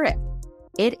 Katie Couric.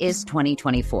 It is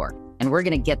 2024, and we're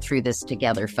going to get through this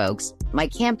together, folks. My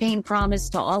campaign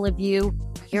promise to all of you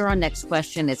here on Next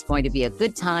Question is going to be a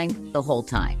good time the whole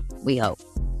time, we hope.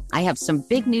 I have some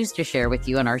big news to share with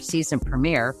you on our season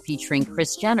premiere featuring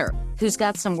Kris Jenner, who's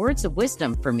got some words of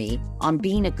wisdom for me on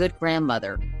being a good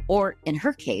grandmother, or in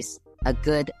her case, a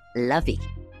good lovey.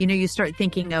 You start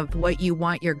thinking of what you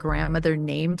want your grandmother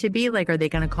name to be. Like, are they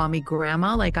going to call me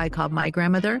grandma like I called my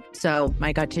grandmother? So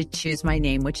I got to choose my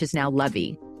name, which is now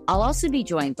Lovey. I'll also be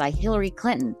joined by Hillary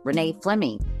Clinton, Renee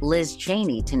Fleming, Liz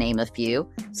Cheney, to name a few.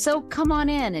 So come on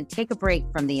in and take a break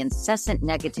from the incessant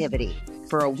negativity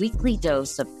for a weekly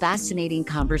dose of fascinating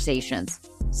conversations.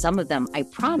 Some of them, I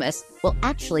promise, will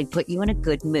actually put you in a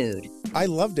good mood. I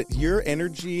loved it. Your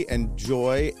energy and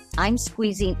joy. I'm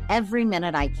squeezing every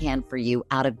minute I can for you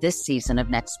out of this season of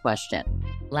Next Question.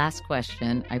 Last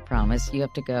question, I promise. You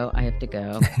have to go, I have to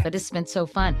go. But it's been so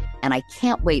fun, and I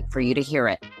can't wait for you to hear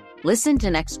it. Listen to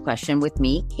Next Question with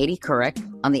me, Katie Couric,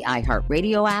 on the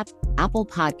iHeartRadio app, Apple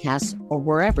Podcasts, or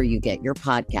wherever you get your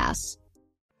podcasts.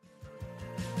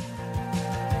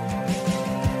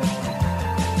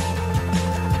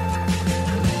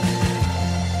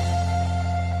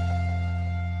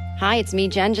 Hi, it's me,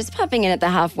 Jen, just popping in at the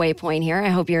halfway point here. I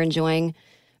hope you're enjoying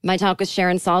my talk with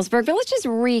Sharon Salzberg, but let's just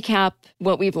recap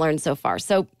what we've learned so far.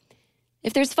 So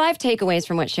if there's 5 takeaways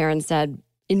from what Sharon said,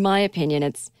 in my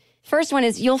opinion, first one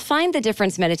is you'll find the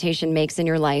difference meditation makes in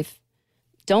your life.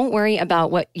 Don't worry about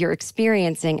what you're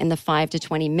experiencing in the 5 to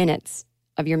 20 minutes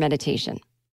of your meditation.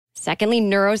 Secondly,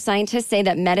 neuroscientists say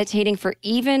that meditating for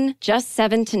even just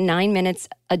 7 to 9 minutes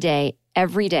a day,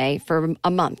 every day for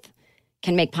a month,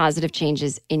 can make positive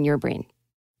changes in your brain.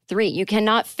 3, you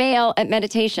cannot fail at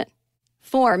meditation.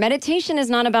 4, meditation is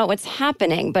not about what's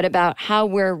happening, but about how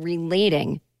we're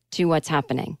relating to what's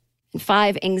happening. And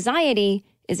 5, anxiety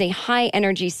is a high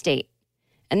energy state.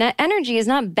 And that energy is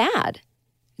not bad.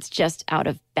 It's just out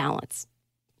of balance.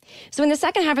 So in the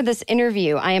second half of this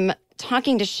interview, I am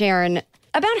talking to Sharon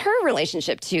about her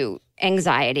relationship to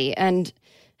anxiety and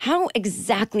how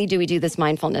exactly do we do this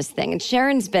mindfulness thing. And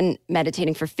Sharon's been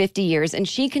meditating for 50 years, and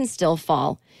she can still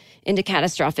fall into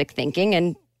catastrophic thinking.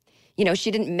 And, you know,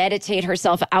 she didn't meditate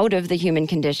herself out of the human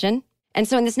condition. And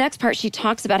so in this next part, she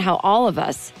talks about how all of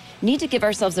us need to give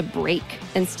ourselves a break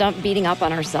and stop beating up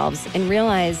on ourselves and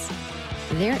realize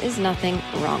there is nothing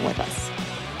wrong with us.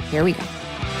 Here we go.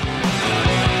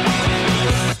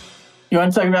 You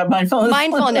want to talk about mindfulness?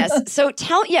 Mindfulness. So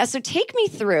take me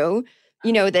through,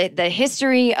 you know, the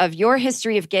history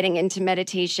of getting into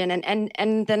meditation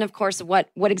and then of course what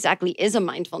exactly is a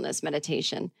mindfulness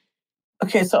meditation.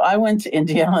 Okay, so I went to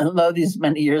India, I love these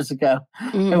many years ago.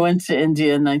 I went to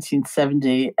India in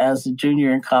 1970 as a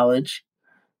junior in college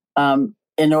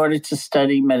in order to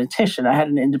study meditation. I had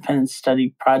an independent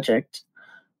study project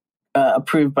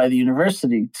approved by the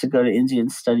university to go to India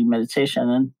and study meditation.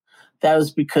 And that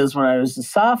was because when I was a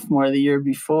sophomore, the year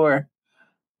before,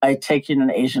 I'd taken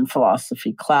an Asian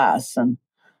philosophy class. And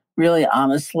really,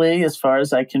 honestly, as far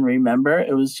as I can remember,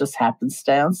 it was just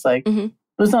happenstance. Like, it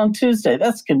was on Tuesday.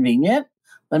 That's convenient.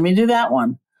 Let me do that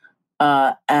one.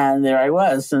 And there I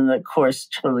was. And the course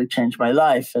totally changed my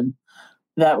life. And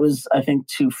that was, I think,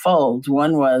 twofold.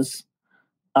 One was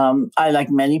I, like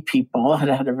many people, had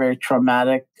had a very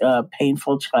traumatic,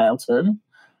 painful childhood.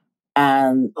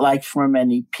 And like for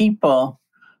many people,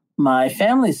 my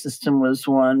family system was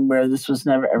one where this was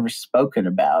never ever spoken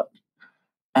about.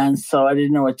 And so I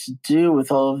didn't know what to do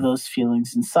with all of those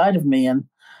feelings inside of me. And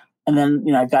then,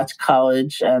 you know, I got to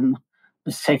college and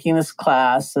was taking this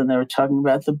class, and they were talking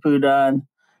about the Buddha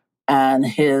and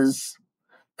his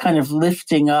kind of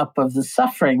lifting up of the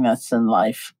suffering that's in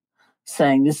life,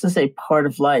 saying this is a part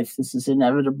of life. This is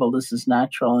inevitable. This is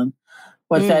natural. And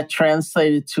what that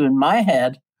translated to in my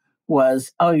head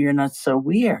was, oh, you're not so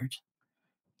weird.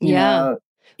 You know,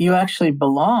 you actually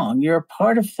belong. You're a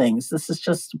part of things. This is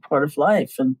just a part of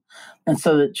life. And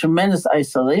so the tremendous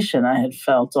isolation I had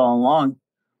felt all along,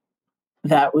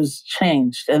 that was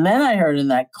changed. And then I heard in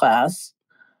that class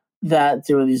that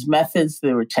there were these methods,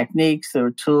 there were techniques, there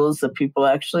were tools that people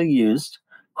actually used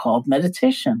called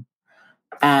meditation.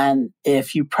 And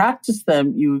if you practice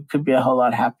them, you could be a whole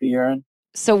lot happier.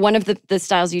 So one of the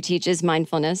styles you teach is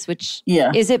mindfulness, which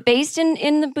is it based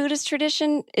in the Buddhist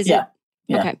tradition? Yeah.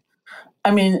 Okay.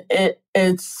 I mean,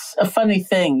 it's a funny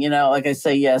thing, you know, like I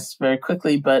say yes very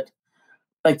quickly, but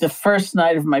like the first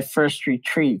night of my first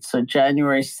retreat, so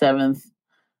January 7th,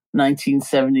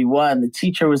 1971, the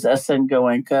teacher was S.N.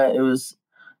 Goenka. It was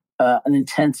an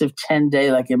intensive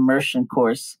 10-day like immersion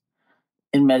course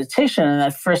in meditation. And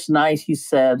that first night he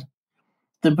said,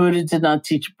 the Buddha did not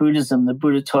teach Buddhism. The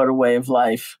Buddha taught a way of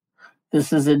life.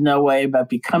 This is in no way about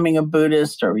becoming a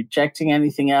Buddhist or rejecting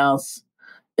anything else.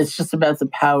 It's just about the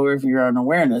power of your own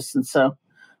awareness. And so,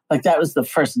 like, that was the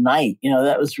first night, you know,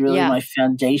 that was really my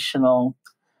foundational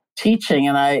teaching.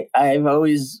 And I've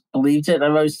always believed it.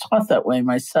 I've always taught that way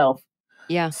myself.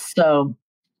 Yeah. So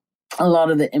a lot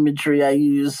of the imagery I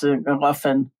use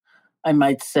often, I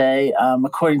might say,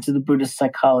 according to the Buddhist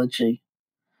psychology.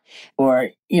 Or,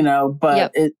 you know,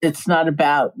 but it's not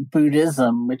about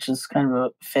Buddhism, which is kind of a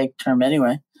fake term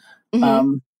anyway.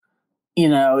 You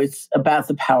know, it's about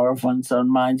the power of one's own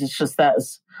mind. It's just that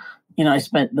was, you know, I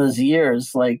spent those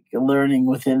years like learning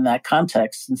within that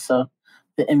context. And so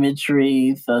the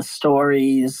imagery, the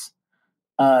stories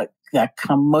that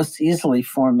come most easily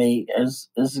for me is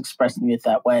expressing it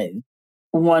that way.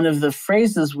 One of the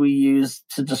phrases we use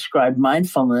to describe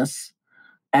mindfulness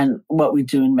and what we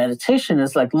do in meditation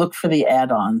is like, look for the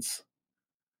add-ons.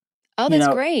 Oh, that's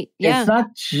great. Yeah. It's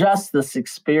not just this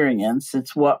experience.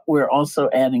 It's what we're also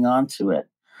adding on to it.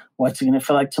 What's it going to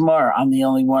feel like tomorrow? I'm the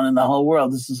only one in the whole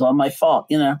world. This is all my fault,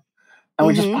 you know? And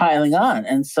we're just piling on.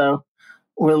 And so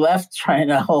we're left trying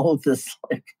to hold this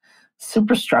like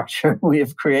superstructure we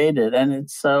have created. And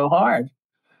it's so hard.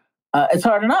 It's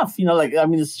hard enough, you know, like, I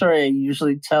mean, the story I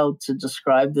usually tell to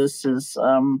describe this is,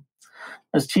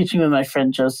 I was teaching with my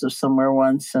friend Joseph somewhere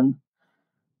once, and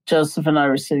Joseph and I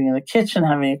were sitting in the kitchen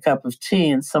having a cup of tea,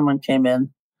 and someone came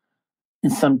in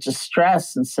some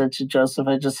distress and said to Joseph,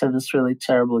 I just had this really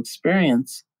terrible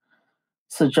experience.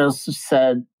 So Joseph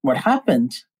said, what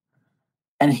happened?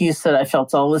 And he said, I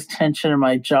felt all this tension in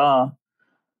my jaw,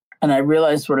 and I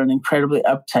realized what an incredibly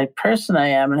uptight person I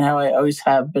am and how I always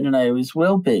have been and I always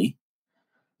will be.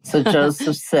 So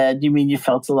Joseph said, you mean you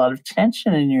felt a lot of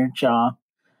tension in your jaw?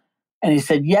 And he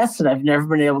said, yes, and I've never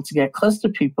been able to get close to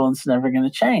people, and it's never going to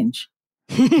change.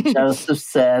 Joseph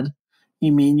said,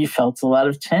 you mean you felt a lot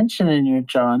of tension in your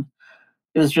jaw?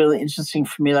 it was really interesting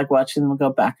for me, like watching them go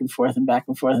back and forth and back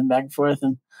and forth and back and forth.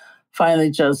 And finally,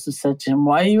 Joseph said to him,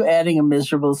 why are you adding a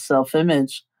miserable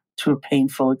self-image to a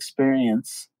painful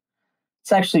experience?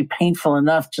 It's actually painful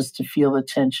enough just to feel the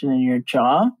tension in your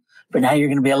jaw, but now you're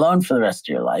going to be alone for the rest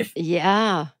of your life.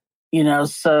 Yeah.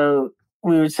 So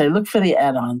we would say, look for the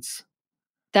add-ons.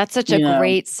 That's such a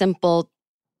great, simple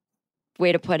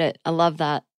way to put it. I love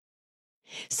that.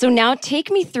 So now take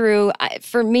me through,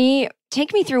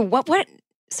 what,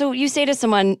 so you say to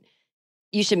someone,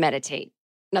 you should meditate.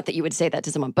 Not that you would say that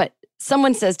to someone, but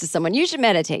someone says to someone, you should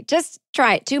meditate. Just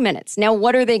try it, 2 minutes. Now,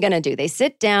 what are they going to do? They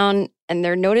sit down and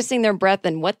they're noticing their breath.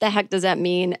 And what the heck does that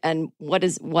mean? And what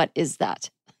is that?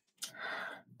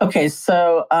 Okay,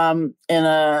 so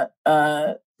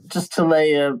just to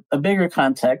lay a bigger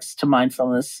context to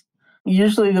mindfulness,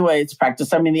 usually the way it's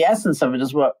practiced, the essence of it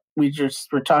is what we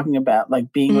just were talking about,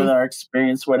 like being with our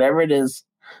experience, whatever it is,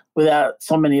 without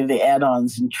so many of the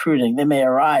add-ons intruding. They may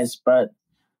arise, but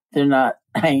they're not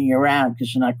hanging around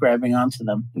because you're not grabbing onto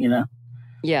them,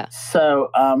 Yeah. So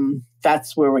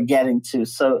that's where we're getting to.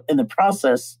 So in the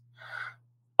process,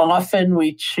 often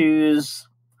we choose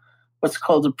what's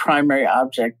called a primary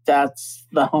object. That's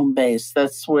the home base.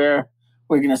 That's where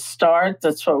we're going to start.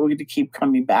 That's what we're going to keep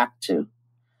coming back to.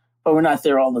 But we're not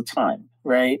there all the time,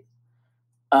 right?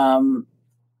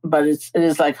 But it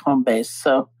is like home base.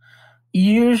 So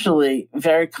usually,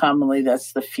 very commonly,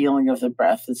 that's the feeling of the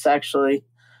breath. It's actually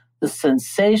the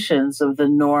sensations of the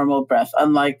normal breath,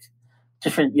 unlike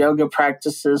different yoga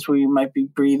practices where you might be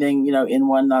breathing, in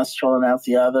one nostril and out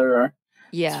the other, or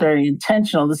it's very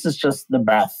intentional. This is just the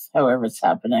breath, however it's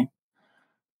happening.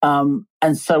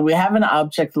 And so we have an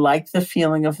object like the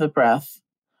feeling of the breath.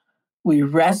 We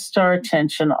rest our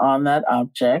attention on that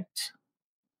object.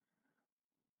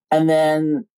 And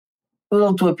then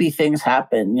little dwippy things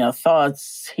happen,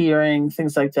 thoughts, hearing,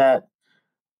 things like that.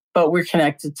 But we're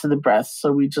connected to the breath,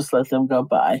 so we just let them go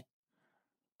by.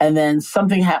 And then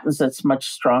something happens that's much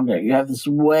stronger. You have this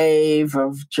wave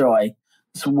of joy,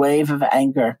 this wave of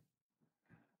anger,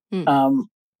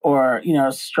 or,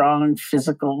 strong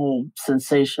physical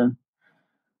sensation.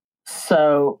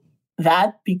 So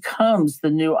that becomes the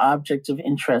new object of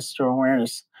interest or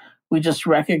awareness. We just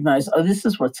recognize, this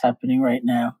is what's happening right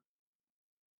now.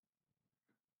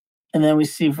 And then we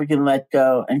see if we can let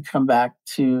go and come back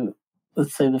to,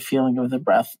 let's say, the feeling of the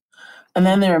breath. And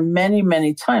then there are many,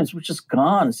 many times we're just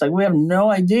gone. It's like we have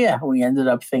no idea how we ended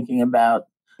up thinking about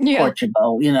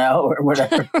Portugal, or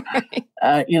whatever,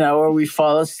 or we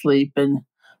fall asleep. And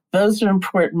those are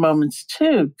important moments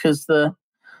too, because the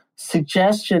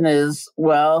suggestion is,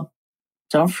 well,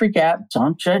 don't forget,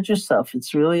 don't judge yourself.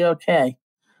 It's really okay.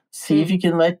 See if you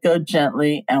can let go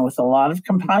gently and with a lot of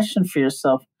compassion for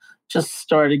yourself. Just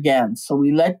start again. So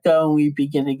we let go and we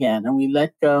begin again, and we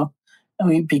let go and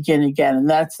we begin again. And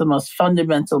that's the most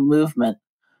fundamental movement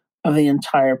of the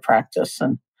entire practice.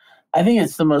 And I think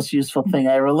it's the most useful thing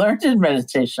I ever learned in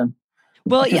meditation.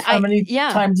 Well, how many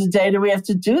times a day do we have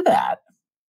to do that?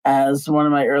 As one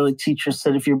of my early teachers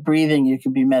said, if you're breathing, you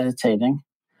could be meditating.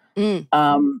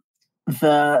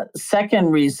 The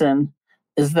second reason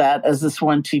is that, as this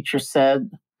one teacher said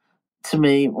to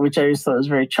me, which I just thought was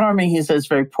very charming, he says,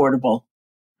 very portable.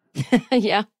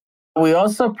 Yeah. We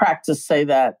also practice, say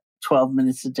that 12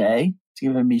 minutes a day, to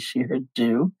give Amishi her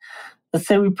due. Let's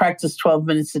say we practice 12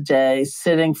 minutes a day,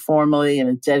 sitting formally in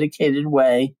a dedicated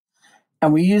way,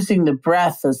 and we're using the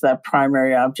breath as that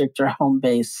primary object or home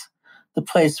base, the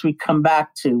place we come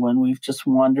back to when we've just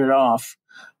wandered off,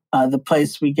 the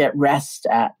place we get rest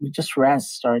at. We just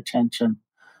rest our attention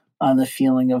on the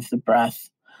feeling of the breath.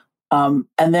 And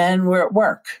then we're at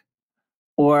work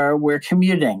or we're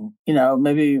commuting.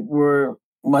 Maybe we're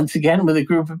once again with a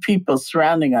group of people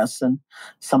surrounding us and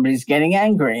somebody's getting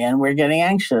angry and we're getting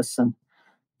anxious. And,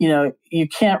 you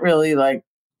can't really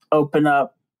open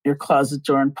up your closet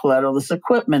door and pull out all this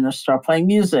equipment or start playing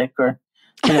music or,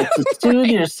 to soothe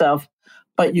yourself,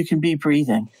 but you can be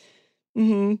breathing.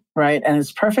 Right. And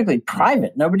it's perfectly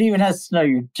private. Nobody even has to know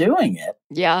you're doing it.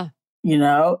 Yeah.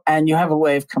 And you have a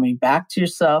way of coming back to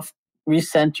yourself,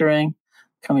 recentering,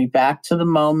 coming back to the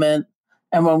moment.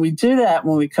 And when we do that,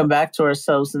 when we come back to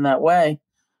ourselves in that way,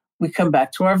 we come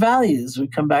back to our values. We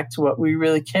come back to what we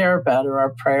really care about or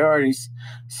our priorities.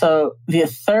 So the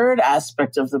third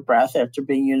aspect of the breath, after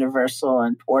being universal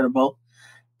and portable,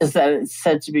 is that it's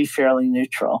said to be fairly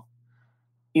neutral.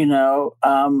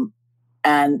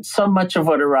 And so much of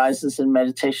what arises in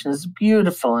meditation is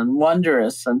beautiful and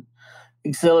wondrous and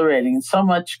exhilarating. And so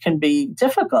much can be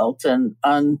difficult and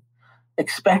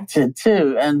unexpected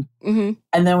too. And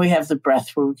then we have the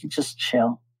breath where we can just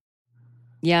chill.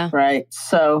 Yeah. Right.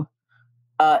 So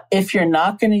If you're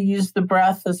not going to use the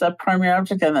breath as that primary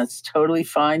object, then that's totally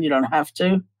fine. You don't have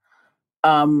to.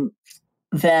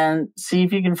 Then see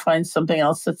if you can find something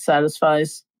else that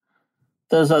satisfies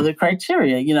those other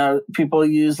criteria. You know, people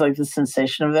use like the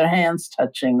sensation of their hands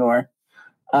touching or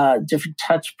different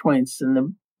touch points in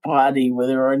the body where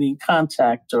they're already in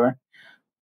contact, or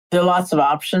there are lots of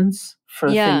options for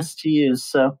things to use.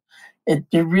 So it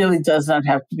really does not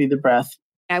have to be the breath.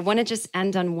 I want to just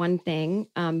end on one thing.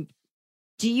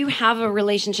 Do you have a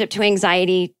relationship to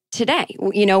anxiety today?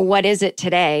 You know, what is it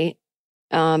today,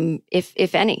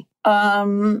 if any?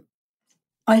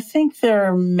 I think there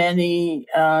are many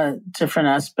different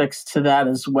aspects to that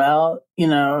as well. You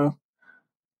know,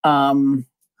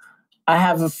 I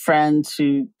have a friend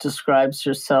who describes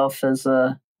herself as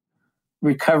a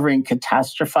recovering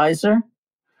catastrophizer,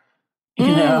 you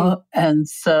know, and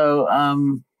so,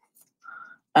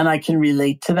 and I can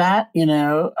relate to that, you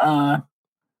know,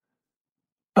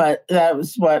 but that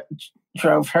was what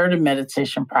drove her to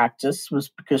meditation practice, was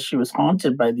because she was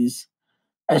haunted by these,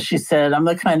 as she said, I'm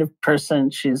the kind of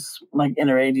person, she's like in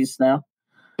her 80s now.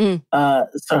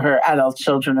 So her adult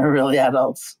children are really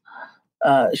adults.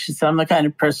 She said, I'm the kind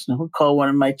of person who would call one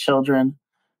of my children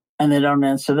and they don't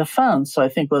answer the phone. So I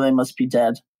think, well, they must be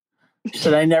dead. She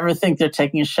said, I never think they're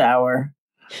taking a shower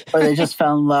or they just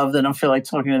fell in love. They don't feel like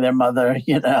talking to their mother,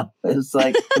 you know. It's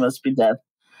like, they must be dead.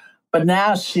 But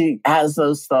now she has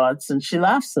those thoughts and she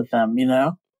laughs at them, you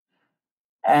know.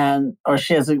 Or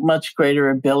she has a much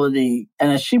greater ability.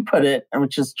 And as she put it,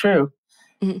 which is true,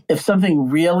 if something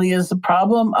really is a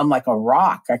problem, I'm like a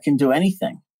rock. I can do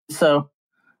anything. So,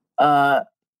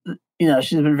 you know,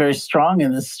 she's been very strong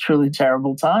in this truly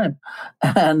terrible time.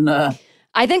 And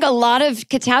I think a lot of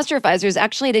catastrophizers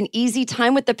actually had an easy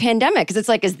time with the pandemic because it's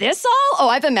like, is this all? Oh,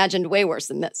 I've imagined way worse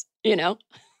than this, you know?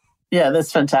 Yeah,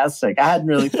 that's fantastic. I hadn't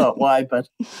really thought why, but,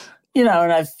 you know,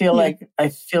 and I feel like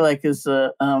as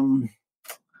a,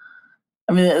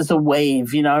 as a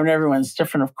wave, you know, and everyone's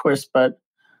different, of course, but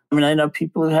I mean, I know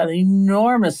people who had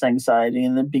enormous anxiety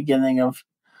in the beginning of,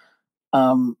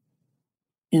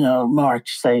 you know,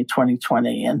 March, say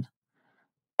 2020,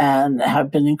 and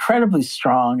have been incredibly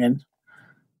strong,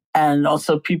 and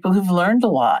also people who've learned a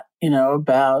lot, you know,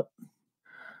 about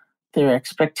their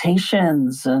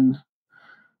expectations and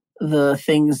the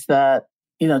things that,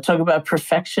 you know, talk about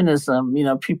perfectionism. You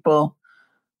know, people,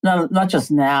 not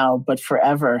just now, but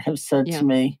forever, have said to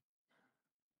me,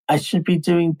 I should be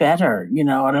doing better. You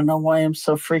know, I don't know why I'm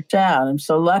so freaked out. I'm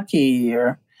so lucky,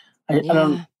 or I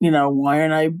don't, you know, why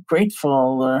aren't I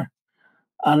grateful? Or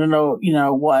I don't know, you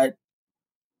know,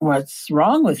 what's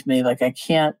wrong with me? Like I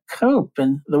can't cope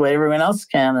in the way everyone else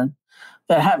can. And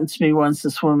that happened to me once.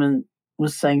 This woman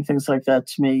was saying things like that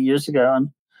to me years ago. And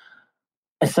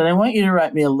I said, I want you to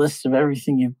write me a list of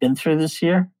everything you've been through this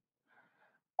year.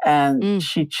 And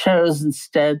she chose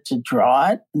instead to draw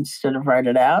it instead of write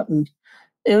it out. And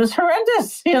it was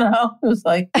horrendous, you know. It was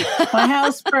like, my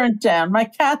house burnt down, my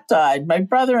cat died, my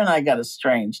brother and I got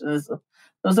estranged. And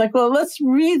I was like, well, let's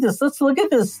read this. Let's look at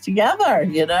this together,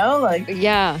 you know? Like,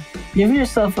 give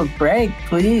yourself a break,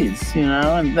 please, you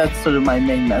know? And that's sort of my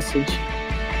main message.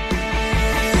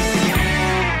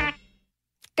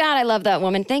 God, I love that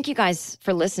woman. Thank you guys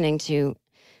for listening to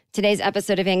today's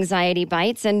episode of Anxiety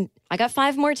Bites. And I got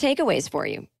 5 more takeaways for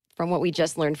you from what we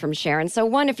just learned from Sharon. So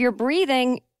 1, if you're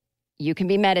breathing, you can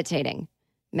be meditating.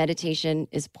 Meditation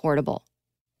is portable.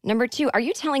 Number 2, are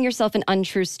you telling yourself an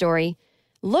untrue story?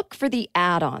 Look for the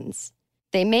add-ons.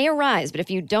 They may arise, but if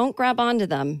you don't grab onto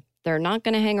them, they're not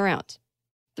going to hang around.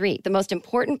 3, the most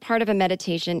important part of a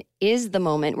meditation is the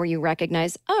moment where you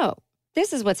recognize, oh,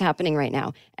 this is what's happening right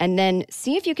now. And then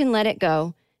see if you can let it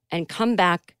go and come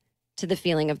back to the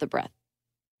feeling of the breath.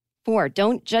 4,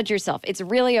 don't judge yourself. It's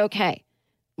really okay.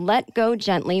 Let go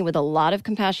gently with a lot of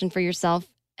compassion for yourself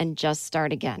and just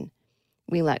start again.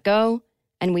 We let go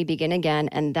and we begin again,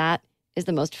 and that is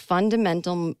the most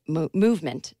fundamental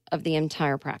movement of the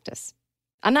entire practice.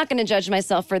 I'm not going to judge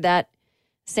myself for that,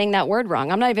 saying that word wrong.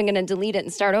 I'm not even going to delete it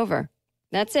and start over.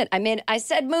 That's it. I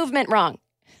said movement wrong.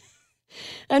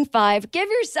 And 5, give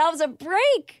yourselves a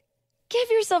break. Give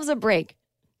yourselves a break.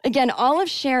 Again, all of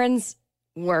Sharon's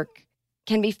work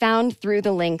can be found through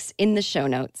the links in the show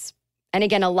notes. And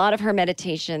again, a lot of her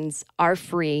meditations are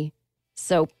free.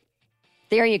 So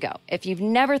there you go. If you've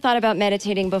never thought about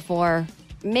meditating before,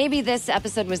 maybe this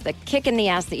episode was the kick in the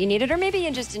ass that you needed, or maybe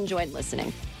you just enjoyed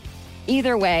listening.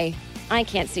 Either way, I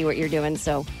can't see what you're doing,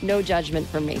 so no judgment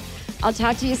from me. I'll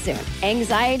talk to you soon.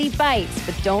 Anxiety bites,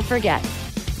 but don't forget,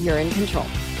 you're in control.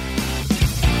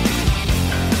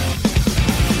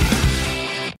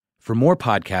 For more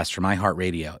podcasts from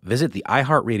iHeartRadio, visit the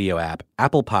iHeartRadio app,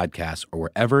 Apple Podcasts, or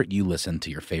wherever you listen to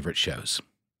your favorite shows.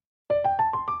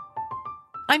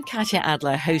 I'm Katya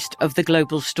Adler, host of The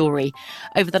Global Story.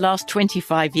 Over the last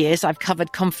 25 years, I've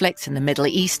covered conflicts in the Middle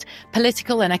East,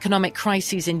 political and economic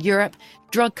crises in Europe,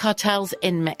 drug cartels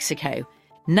in Mexico.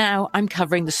 Now I'm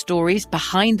covering the stories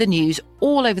behind the news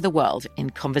all over the world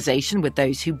in conversation with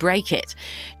those who break it.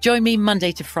 Join me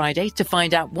Monday to Friday to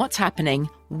find out what's happening,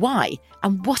 why,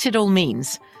 and what it all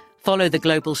means. Follow The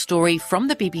Global Story from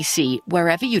the BBC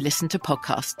wherever you listen to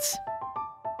podcasts.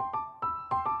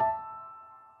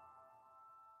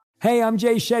 Hey, I'm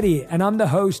Jay Shetty, and I'm the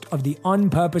host of the On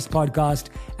Purpose podcast,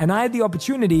 and I had the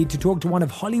opportunity to talk to one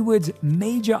of Hollywood's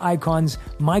major icons,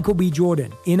 Michael B.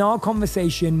 Jordan. In our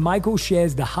conversation, Michael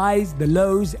shares the highs, the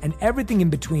lows, and everything in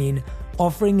between,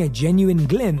 offering a genuine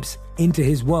glimpse into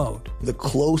his world. The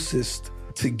closest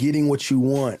to getting what you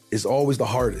want is always the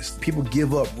hardest. People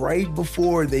give up right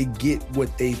before they get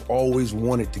what they've always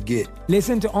wanted to get.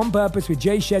 Listen to On Purpose with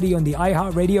Jay Shetty on the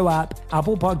iHeartRadio app,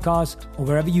 Apple Podcasts, or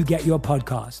wherever you get your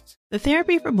podcasts. The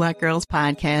Therapy for Black Girls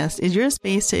podcast is your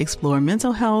space to explore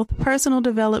mental health, personal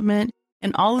development,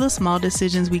 and all of the small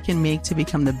decisions we can make to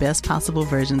become the best possible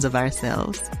versions of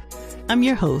ourselves. I'm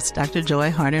your host, Dr.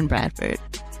 Joy Harden Bradford,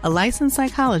 a licensed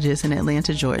psychologist in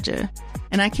Atlanta, Georgia,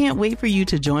 and I can't wait for you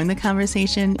to join the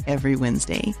conversation every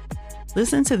Wednesday.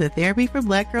 Listen to the Therapy for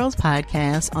Black Girls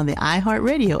podcast on the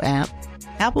iHeartRadio app,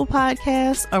 Apple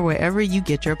Podcasts, or wherever you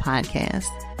get your podcasts.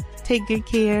 Take good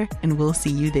care, and we'll see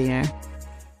you there.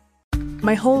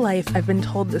 My whole life, I've been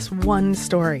told this one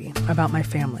story about my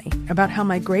family, about how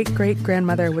my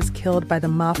great-great-grandmother was killed by the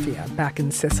mafia back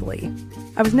in Sicily.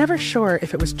 I was never sure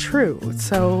if it was true,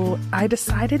 so I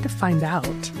decided to find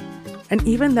out. And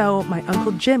even though my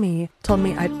Uncle Jimmy told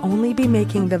me I'd only be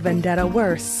making the vendetta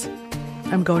worse,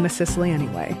 I'm going to Sicily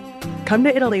anyway. Come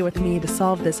to Italy with me to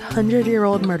solve this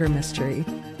 100-year-old murder mystery.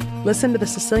 Listen to The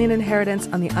Sicilian Inheritance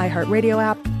on the iHeartRadio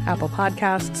app, Apple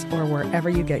Podcasts, or wherever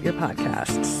you get your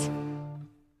podcasts.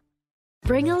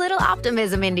 Bring a little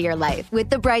optimism into your life with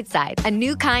The Bright Side, a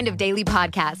new kind of daily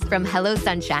podcast from Hello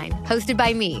Sunshine, hosted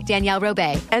by me, Danielle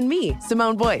Robay. And me,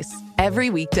 Simone Boyce.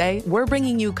 Every weekday, we're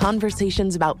bringing you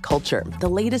conversations about culture, the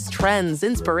latest trends,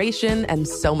 inspiration, and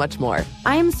so much more.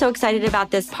 I am so excited about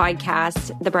this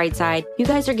podcast, The Bright Side. You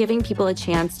guys are giving people a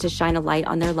chance to shine a light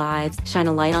on their lives, shine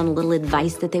a light on a little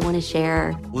advice that they want to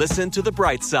share. Listen to The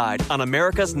Bright Side on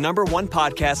America's #1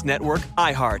 podcast network,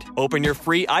 iHeart. Open your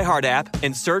free iHeart app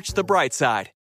and search The Bright Side.